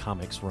Impact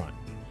Comics run?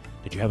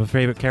 Did you have a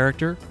favorite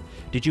character?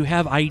 Did you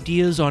have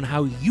ideas on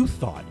how you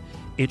thought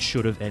it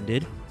should have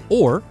ended?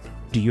 Or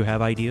do you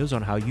have ideas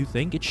on how you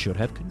think it should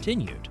have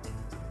continued?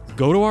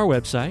 Go to our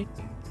website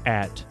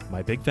at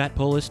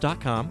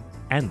mybigfatpolllist.com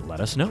and let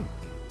us know.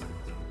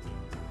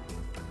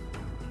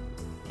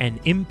 An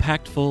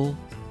impactful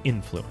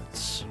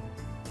influence.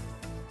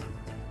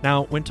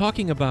 Now, when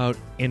talking about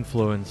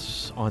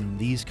influence on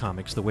these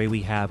comics, the way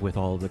we have with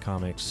all of the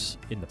comics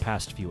in the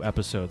past few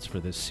episodes for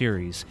this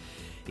series,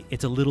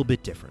 it's a little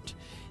bit different.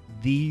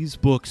 These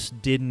books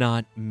did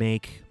not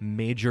make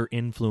major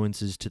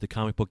influences to the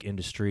comic book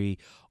industry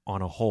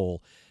on a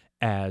whole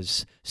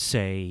as,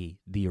 say,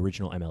 the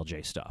original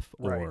MLJ stuff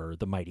or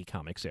the Mighty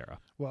Comics era.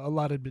 Well, a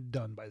lot had been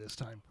done by this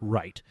time.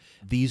 Right.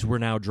 These were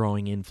now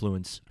drawing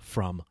influence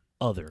from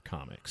other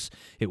comics.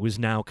 It was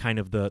now kind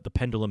of the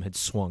pendulum had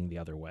swung the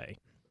other way.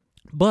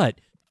 But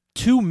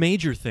 2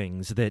 major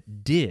things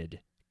that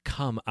did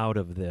come out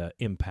of the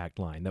Impact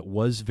line that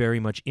was very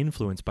much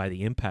influenced by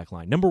the Impact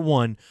line. Number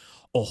 1,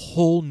 a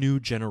whole new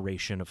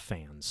generation of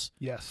fans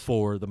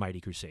for the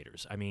Mighty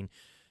Crusaders. I mean,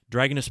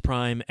 Dragonus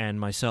Prime and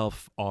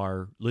myself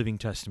are living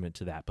testament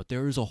to that, but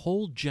there is a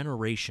whole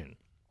generation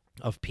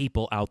of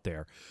people out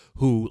there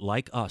who,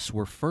 like us,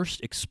 were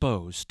first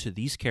exposed to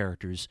these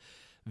characters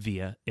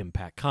via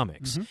Impact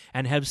Comics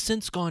and have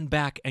since gone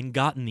back and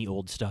gotten the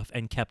old stuff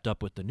and kept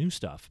up with the new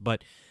stuff.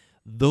 But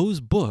those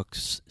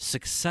books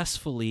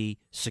successfully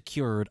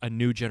secured a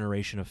new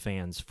generation of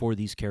fans for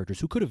these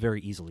characters who could have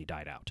very easily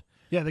died out.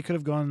 Yeah, they could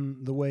have gone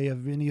the way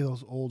of any of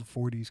those old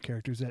 40s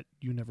characters that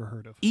you never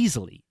heard of.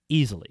 Easily.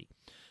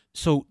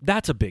 So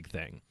that's a big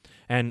thing.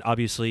 And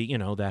obviously,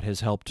 that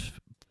has helped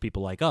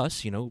people like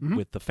us,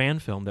 with the fan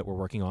film that we're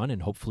working on,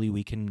 and hopefully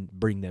we can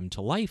bring them to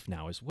life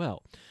now as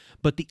well.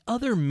 But the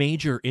other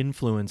major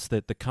influence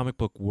that the comic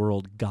book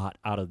world got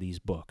out of these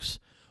books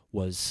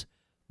was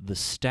the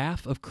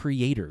staff of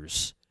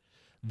creators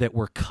that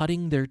were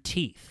cutting their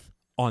teeth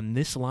on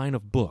this line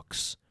of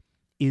books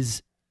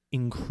is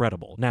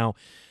incredible. Now,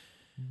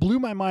 blew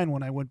my mind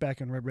when I went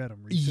back and reread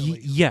them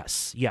recently.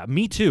 Yes, yeah,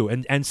 me too.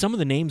 And some of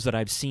the names that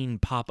I've seen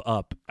pop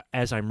up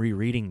as I'm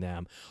rereading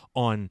them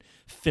on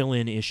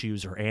fill-in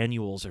issues or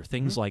annuals or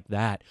things like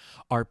that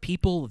are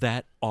people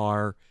that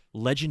are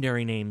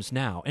legendary names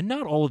now. And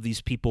not all of these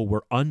people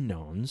were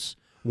unknowns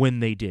when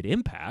they did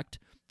Impact.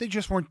 They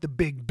just weren't the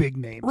big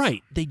names.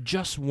 Right. They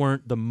just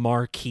weren't the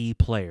marquee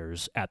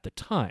players at the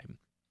time.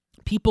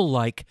 People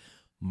like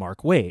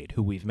Mark Waid,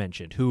 who we've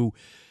mentioned, who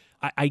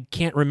I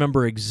can't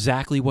remember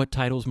exactly what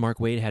titles Mark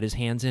Waid had his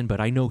hands in,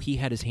 but I know he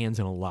had his hands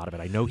in a lot of it.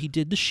 I know he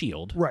did the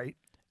Shield. Right.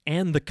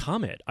 And the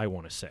Comet, I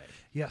want to say.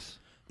 Yes.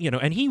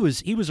 And he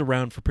was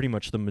around for pretty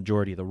much the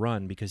majority of the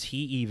run because he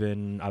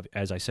even,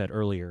 as I said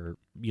earlier,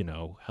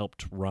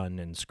 helped run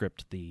and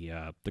script the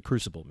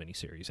Crucible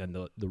miniseries and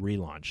the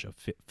relaunch of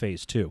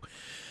Phase 2.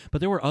 But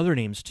there were other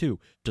names too.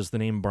 Does the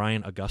name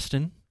Brian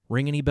Augustyn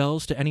ring any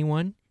bells to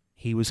anyone?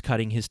 he was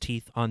cutting his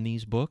teeth on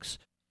these books.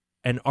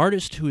 An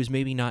artist who is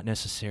maybe not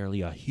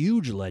necessarily a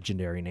huge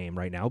legendary name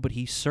right now, but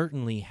he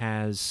certainly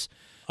has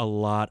a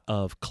lot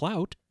of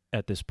clout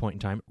at this point in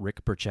time,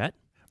 Rick Burchett.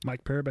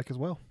 Mike Parobeck as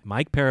well.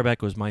 Mike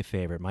Parobeck was my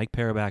favorite. Mike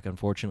Parobeck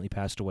unfortunately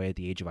passed away at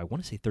the age of, I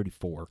want to say,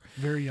 34.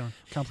 Very young.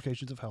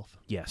 Complications of health.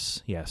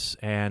 Yes.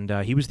 And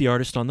he was the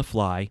artist on The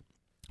Fly.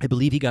 I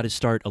believe he got his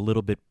start a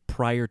little bit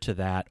prior to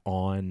that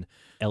on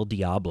El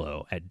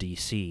Diablo at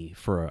DC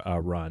for a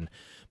run.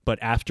 But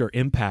after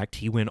Impact,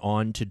 he went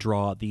on to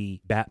draw the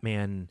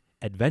Batman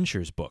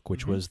Adventures book,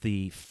 which was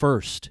the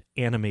first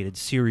animated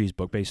series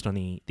book based on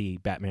the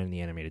Batman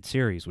the Animated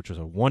Series, which was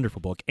a wonderful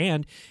book.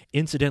 And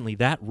incidentally,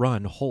 that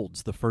run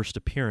holds the first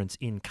appearance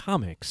in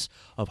comics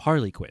of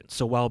Harley Quinn.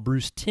 So while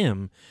Bruce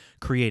Timm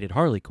created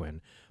Harley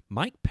Quinn,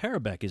 Mike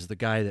Parobeck is the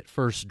guy that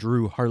first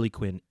drew Harley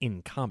Quinn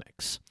in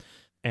comics.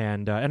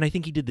 And I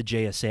think he did the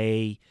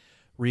JSA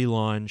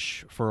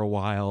relaunch for a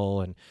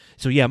while. And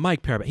so, yeah,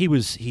 Mike Parobeck,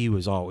 he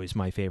was always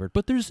my favorite.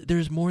 But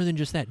there's more than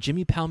just that.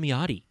 Jimmy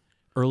Palmiotti,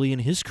 early in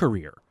his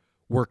career,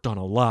 worked on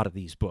a lot of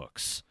these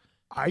books.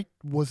 I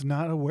was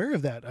not aware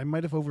of that. I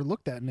might have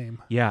overlooked that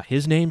name. Yeah,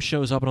 his name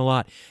shows up in a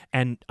lot.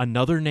 And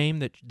another name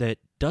that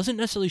doesn't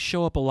necessarily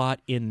show up a lot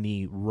in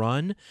the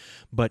run,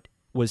 but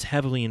was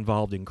heavily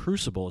involved in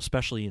Crucible,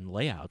 especially in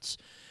layouts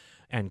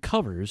and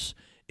covers,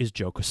 is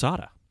Joe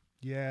Quesada.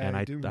 Yeah, and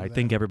I that.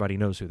 think everybody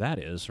knows who that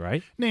is,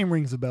 right? Name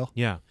rings a bell.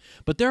 Yeah,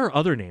 but there are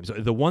other names.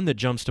 The one that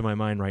jumps to my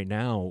mind right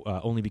now,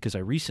 only because I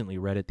recently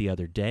read it the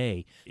other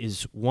day,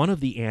 is one of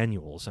the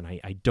annuals, and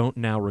I don't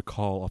now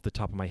recall off the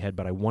top of my head,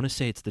 but I want to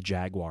say it's the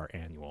Jaguar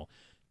annual.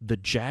 The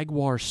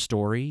Jaguar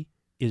story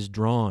is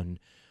drawn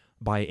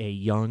by a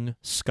young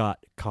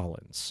Scott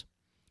Collins.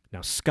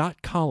 Now,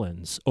 Scott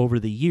Collins, over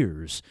the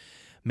years,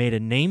 made a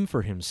name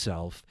for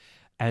himself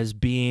as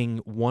being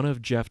one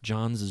of Jeff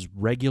Johns'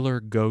 regular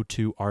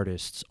go-to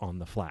artists on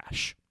The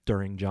Flash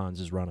during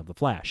Johns' run of The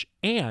Flash,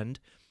 and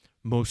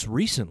most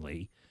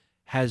recently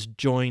has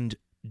joined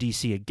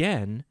DC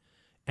again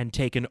and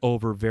taken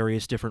over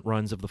various different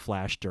runs of The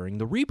Flash during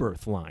the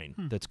Rebirth line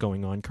that's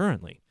going on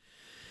currently.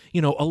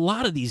 You know, a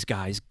lot of these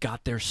guys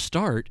got their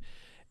start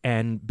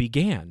and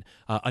began.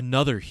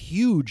 Another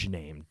huge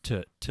name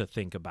to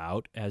think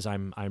about, as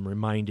I'm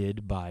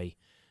reminded by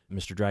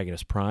Mr.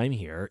 Dragonus Prime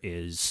here,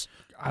 is...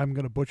 I'm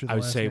going to butcher the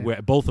last name. name.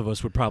 Both of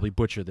us would probably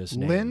butcher this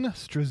name. Lynn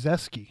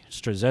Straczewski.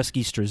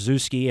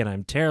 Straczewski, and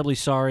I'm terribly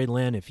sorry,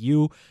 Lynn, if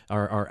you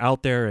are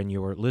out there and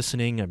you're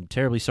listening. I'm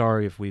terribly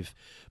sorry if we've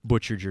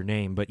butchered your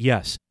name. But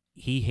yes,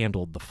 he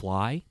handled The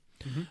Fly.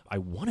 Mm-hmm. I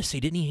want to say,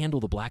 didn't he handle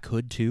the Black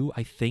Hood too,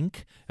 I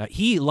think?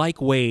 He,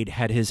 like Wade,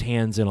 had his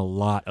hands in a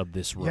lot of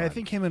this run. Yeah, I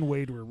think him and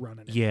Wade were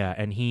running it. Yeah,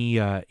 and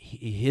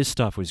his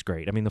stuff was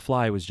great. I mean, The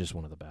Fly was just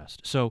one of the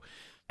best. So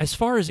as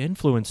far as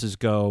influences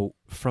go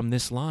from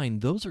this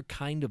line, those are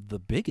kind of the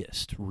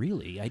biggest,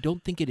 really. I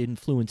don't think it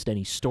influenced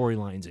any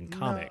storylines in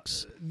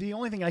comics. No, the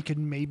only thing I could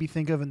maybe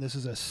think of, and this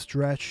is a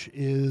stretch,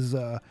 is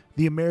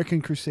the American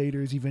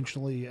Crusaders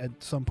eventually at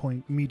some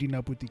point meeting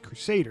up with the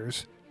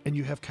Crusaders, and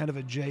you have kind of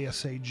a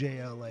JSA,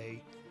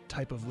 JLA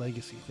type of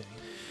legacy thing.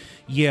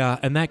 Yeah,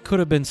 and that could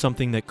have been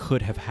something that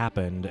could have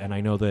happened, and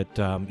I know that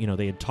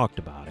they had talked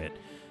about it.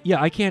 Yeah,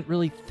 I can't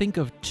really think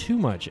of too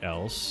much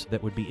else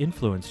that would be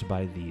influenced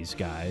by these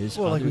guys.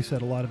 Well, like we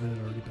said, a lot of it had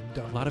already been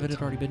done. A lot of it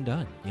had already been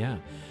done, yeah.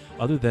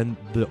 Other than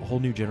the whole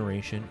new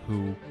generation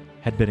who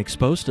had been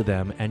exposed to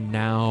them, and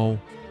now,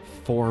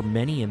 for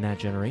many in that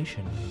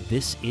generation,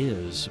 this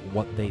is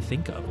what they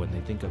think of when they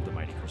think of the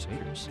Mighty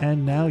Crusaders.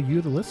 And now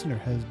you, the listener,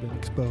 has been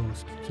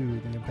exposed to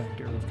the Impact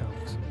era of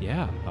comics.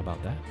 Yeah, how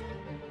about that?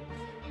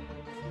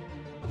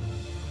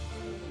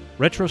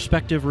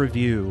 Retrospective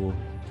review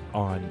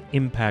on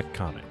Impact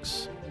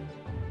Comics.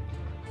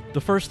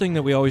 The first thing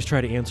that we always try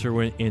to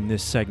answer in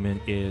this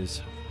segment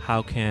is,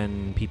 how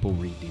can people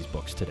read these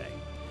books today?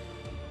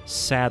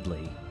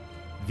 Sadly,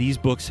 these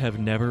books have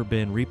never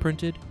been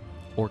reprinted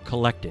or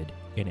collected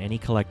in any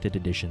collected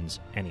editions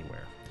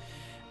anywhere,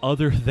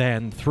 other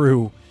than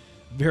through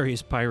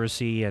various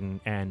piracy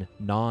and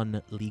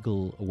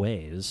non-legal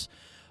ways.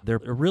 There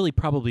really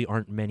probably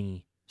aren't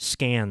many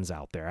scans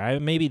out there.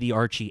 Maybe the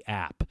Archie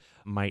app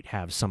might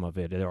have some of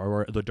it,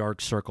 or the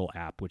Dark Circle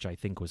app, which I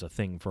think was a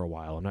thing for a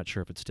while. I'm not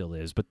sure if it still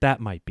is, but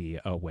that might be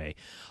a way.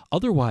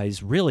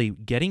 Otherwise, really,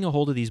 getting a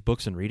hold of these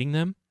books and reading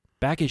them,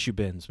 back issue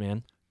bins,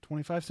 man.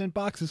 25-cent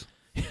boxes.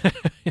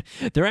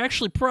 They're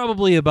actually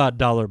probably about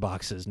 $1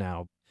 boxes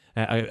now.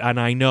 And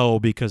I know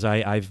because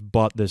I've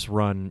bought this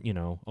run,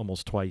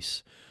 almost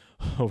twice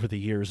over the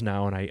years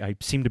now, and I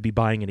seem to be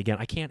buying it again.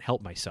 I can't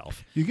help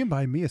myself. You can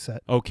buy me a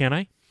set. Oh, can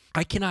I?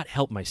 I cannot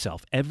help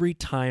myself. Every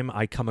time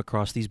I come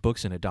across these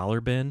books in a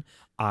 $1 bin,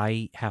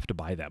 I have to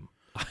buy them.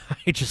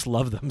 I just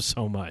love them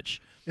so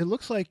much. It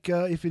looks like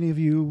if any of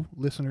you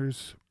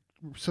listeners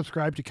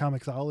subscribe to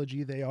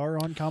Comixology, they are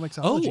on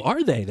Comixology. Oh,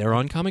 are they? They're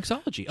on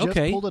Comixology.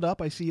 Okay. Just pulled it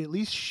up. I see at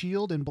least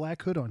Shield and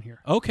Black Hood on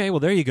here. Okay, well,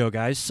 there you go,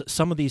 guys.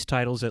 Some of these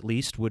titles, at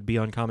least, would be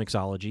on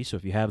Comixology, so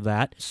if you have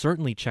that,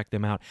 certainly check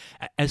them out.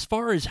 As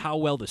far as how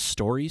well the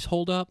stories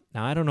hold up,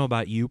 now, I don't know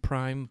about you,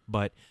 Prime,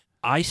 but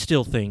I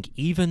still think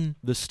even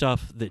the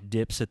stuff that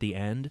dips at the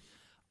end,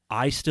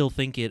 I still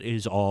think it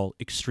is all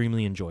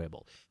extremely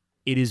enjoyable.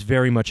 It is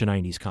very much a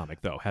 90s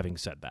comic, though, having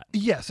said that.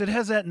 Yes, it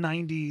has that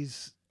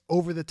 90s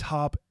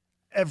over-the-top,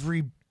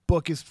 every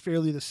book is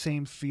fairly the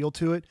same feel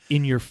to it.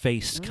 In your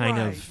face kind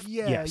of.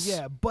 Yeah, yes.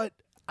 yeah. But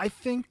I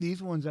think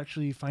these ones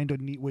actually find a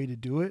neat way to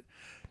do it.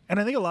 And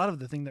I think a lot of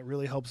the thing that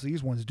really helps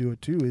these ones do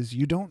it, too, is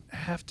you don't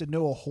have to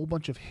know a whole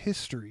bunch of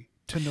history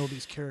to know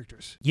these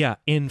characters. Yeah,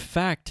 in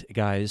fact,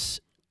 guys,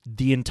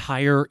 the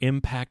entire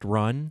Impact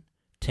run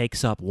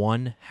takes up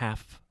 1/2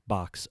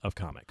 box of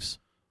comics.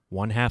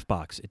 1/2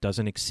 box. It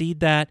doesn't exceed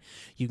that.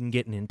 You can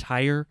get an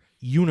entire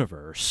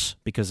universe,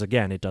 because,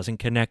 again, it doesn't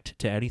connect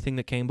to anything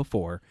that came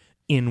before,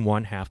 in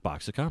 1/2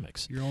 box of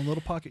comics. Your own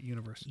little pocket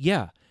universe.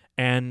 Yeah.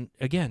 And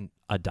again,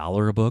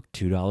 $1 a book,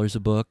 $2 a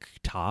book,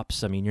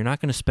 tops. I mean, you're not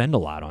going to spend a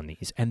lot on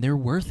these, and they're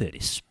worth it,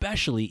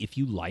 especially if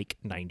you like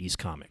 90s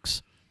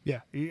comics.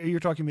 Yeah, you're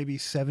talking maybe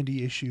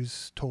 70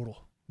 issues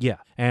total. Yeah,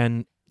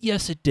 and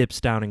yes, it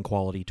dips down in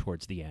quality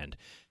towards the end.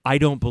 I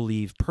don't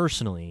believe,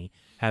 personally,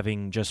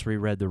 having just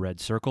reread the Red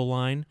Circle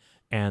line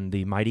and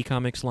the Mighty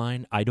Comics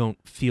line, I don't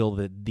feel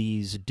that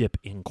these dip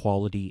in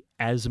quality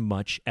as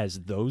much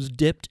as those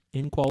dipped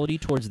in quality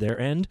towards their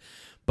end.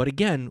 But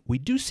again, we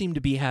do seem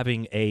to be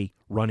having a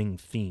running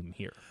theme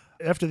here.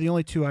 After the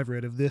only two I've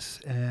read of this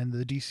and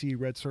the DC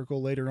Red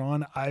Circle later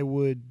on, I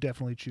would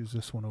definitely choose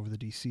this one over the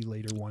DC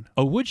later one.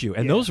 Oh, would you?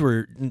 And those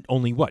were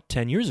only,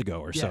 10 years ago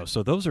or so? Yeah.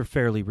 So those are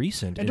fairly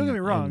recent and don't get me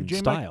wrong,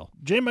 J.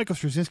 Michael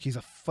Straczynski is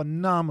a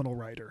phenomenal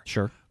writer.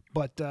 Sure.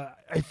 But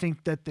I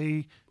think that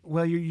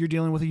you're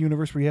dealing with a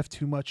universe where you have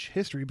too much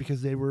history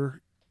because they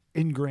were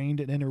ingrained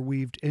and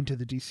interweaved into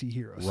the DC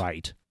heroes.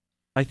 Right.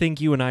 I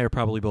think you and I are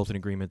probably both in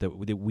agreement that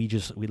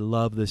we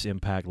love this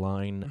Impact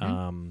line,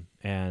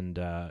 and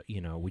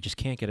we just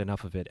can't get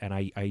enough of it. And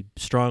I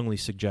strongly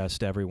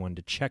suggest everyone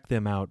to check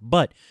them out,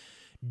 but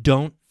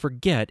don't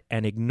forget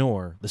and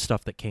ignore the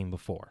stuff that came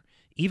before.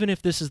 Even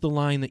if this is the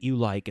line that you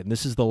like and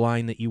this is the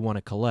line that you want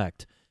to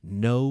collect,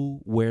 know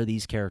where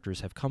these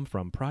characters have come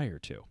from prior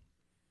to.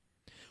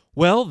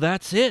 Well,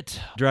 that's it.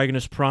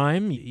 Dragonus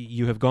Prime,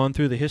 you have gone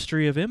through the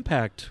history of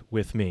Impact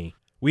with me.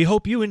 We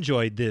hope you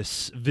enjoyed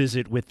this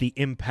visit with the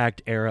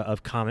Impact era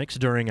of comics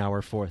during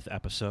our 4th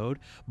episode.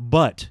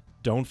 But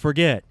don't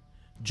forget,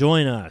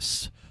 join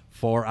us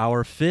for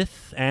our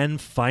 5th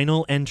and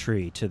final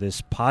entry to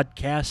this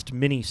podcast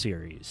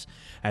miniseries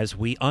as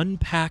we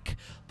unpack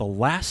the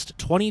last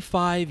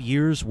 25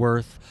 years'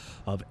 worth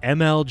of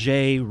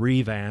MLJ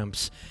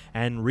revamps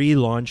and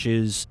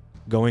relaunches,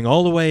 going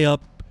all the way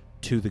up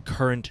to the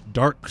current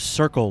Dark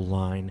Circle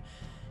line,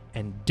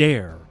 and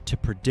dare to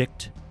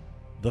predict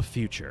the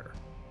future.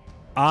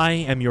 I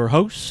am your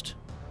host,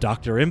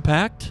 Dr.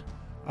 Impact.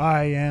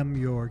 I am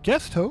your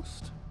guest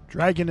host,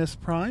 Dragonus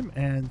Prime,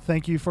 and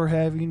thank you for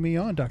having me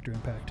on, Dr.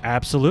 Impact.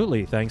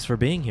 Absolutely. Thanks for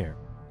being here.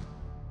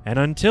 And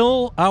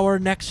until our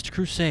next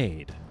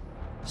crusade,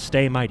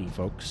 stay mighty,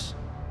 folks.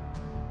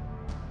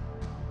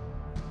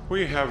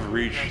 We have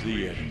reached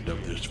the end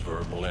of this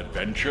verbal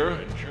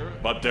adventure,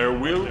 but there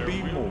will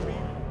be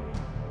more.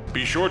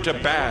 Be sure to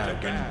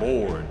bag and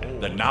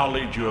board the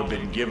knowledge you have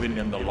been given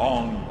in the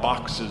long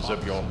boxes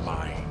of your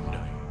mind,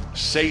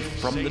 safe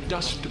from the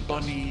dust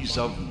bunnies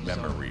of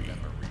memory.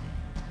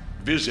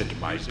 Visit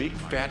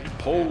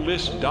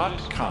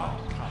mybigfatpolllist.com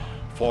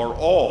for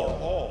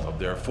all of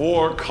their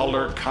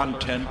 4-color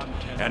content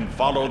and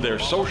follow their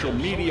social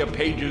media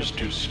pages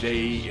to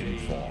stay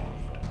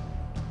informed.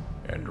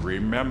 And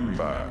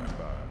remember,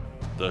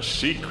 the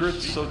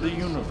secrets of the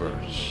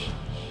universe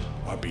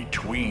are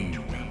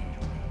between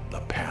the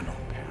panels.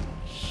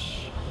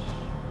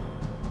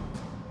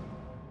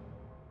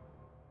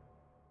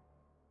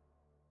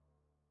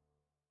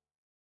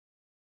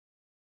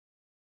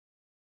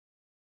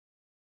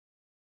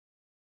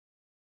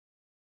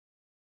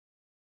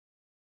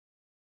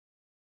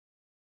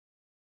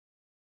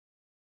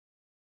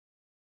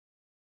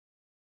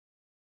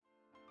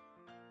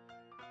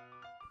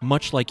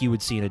 Much like you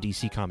would see in a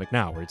DC comic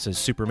now, where it says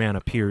Superman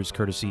appears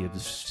courtesy of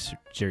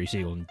Jerry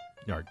Siegel and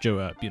or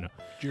Joe,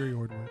 Jerry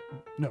Ordway.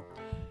 No.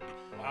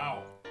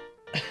 Wow.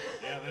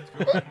 Yeah, that's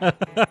good.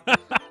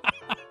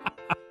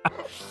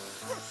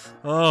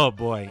 Oh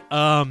boy.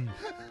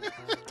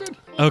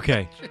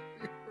 Okay.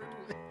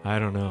 I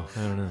don't know.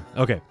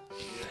 Okay.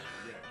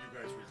 Yeah, you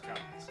guys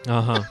read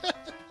comics.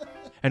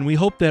 And we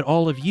hope that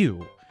all of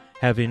you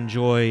have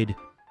enjoyed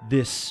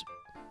this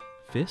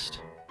fist.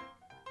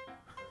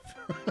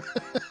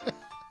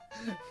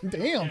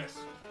 Damn. Yes.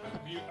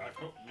 We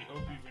hope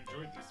you've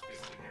enjoyed this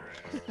fist in your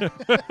ass.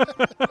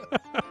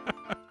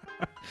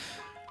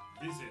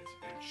 Visit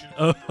and shoot.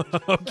 Oh,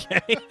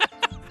 okay.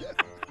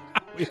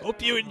 We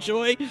hope you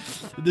enjoy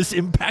this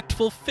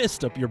impactful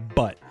fist up your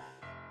butt.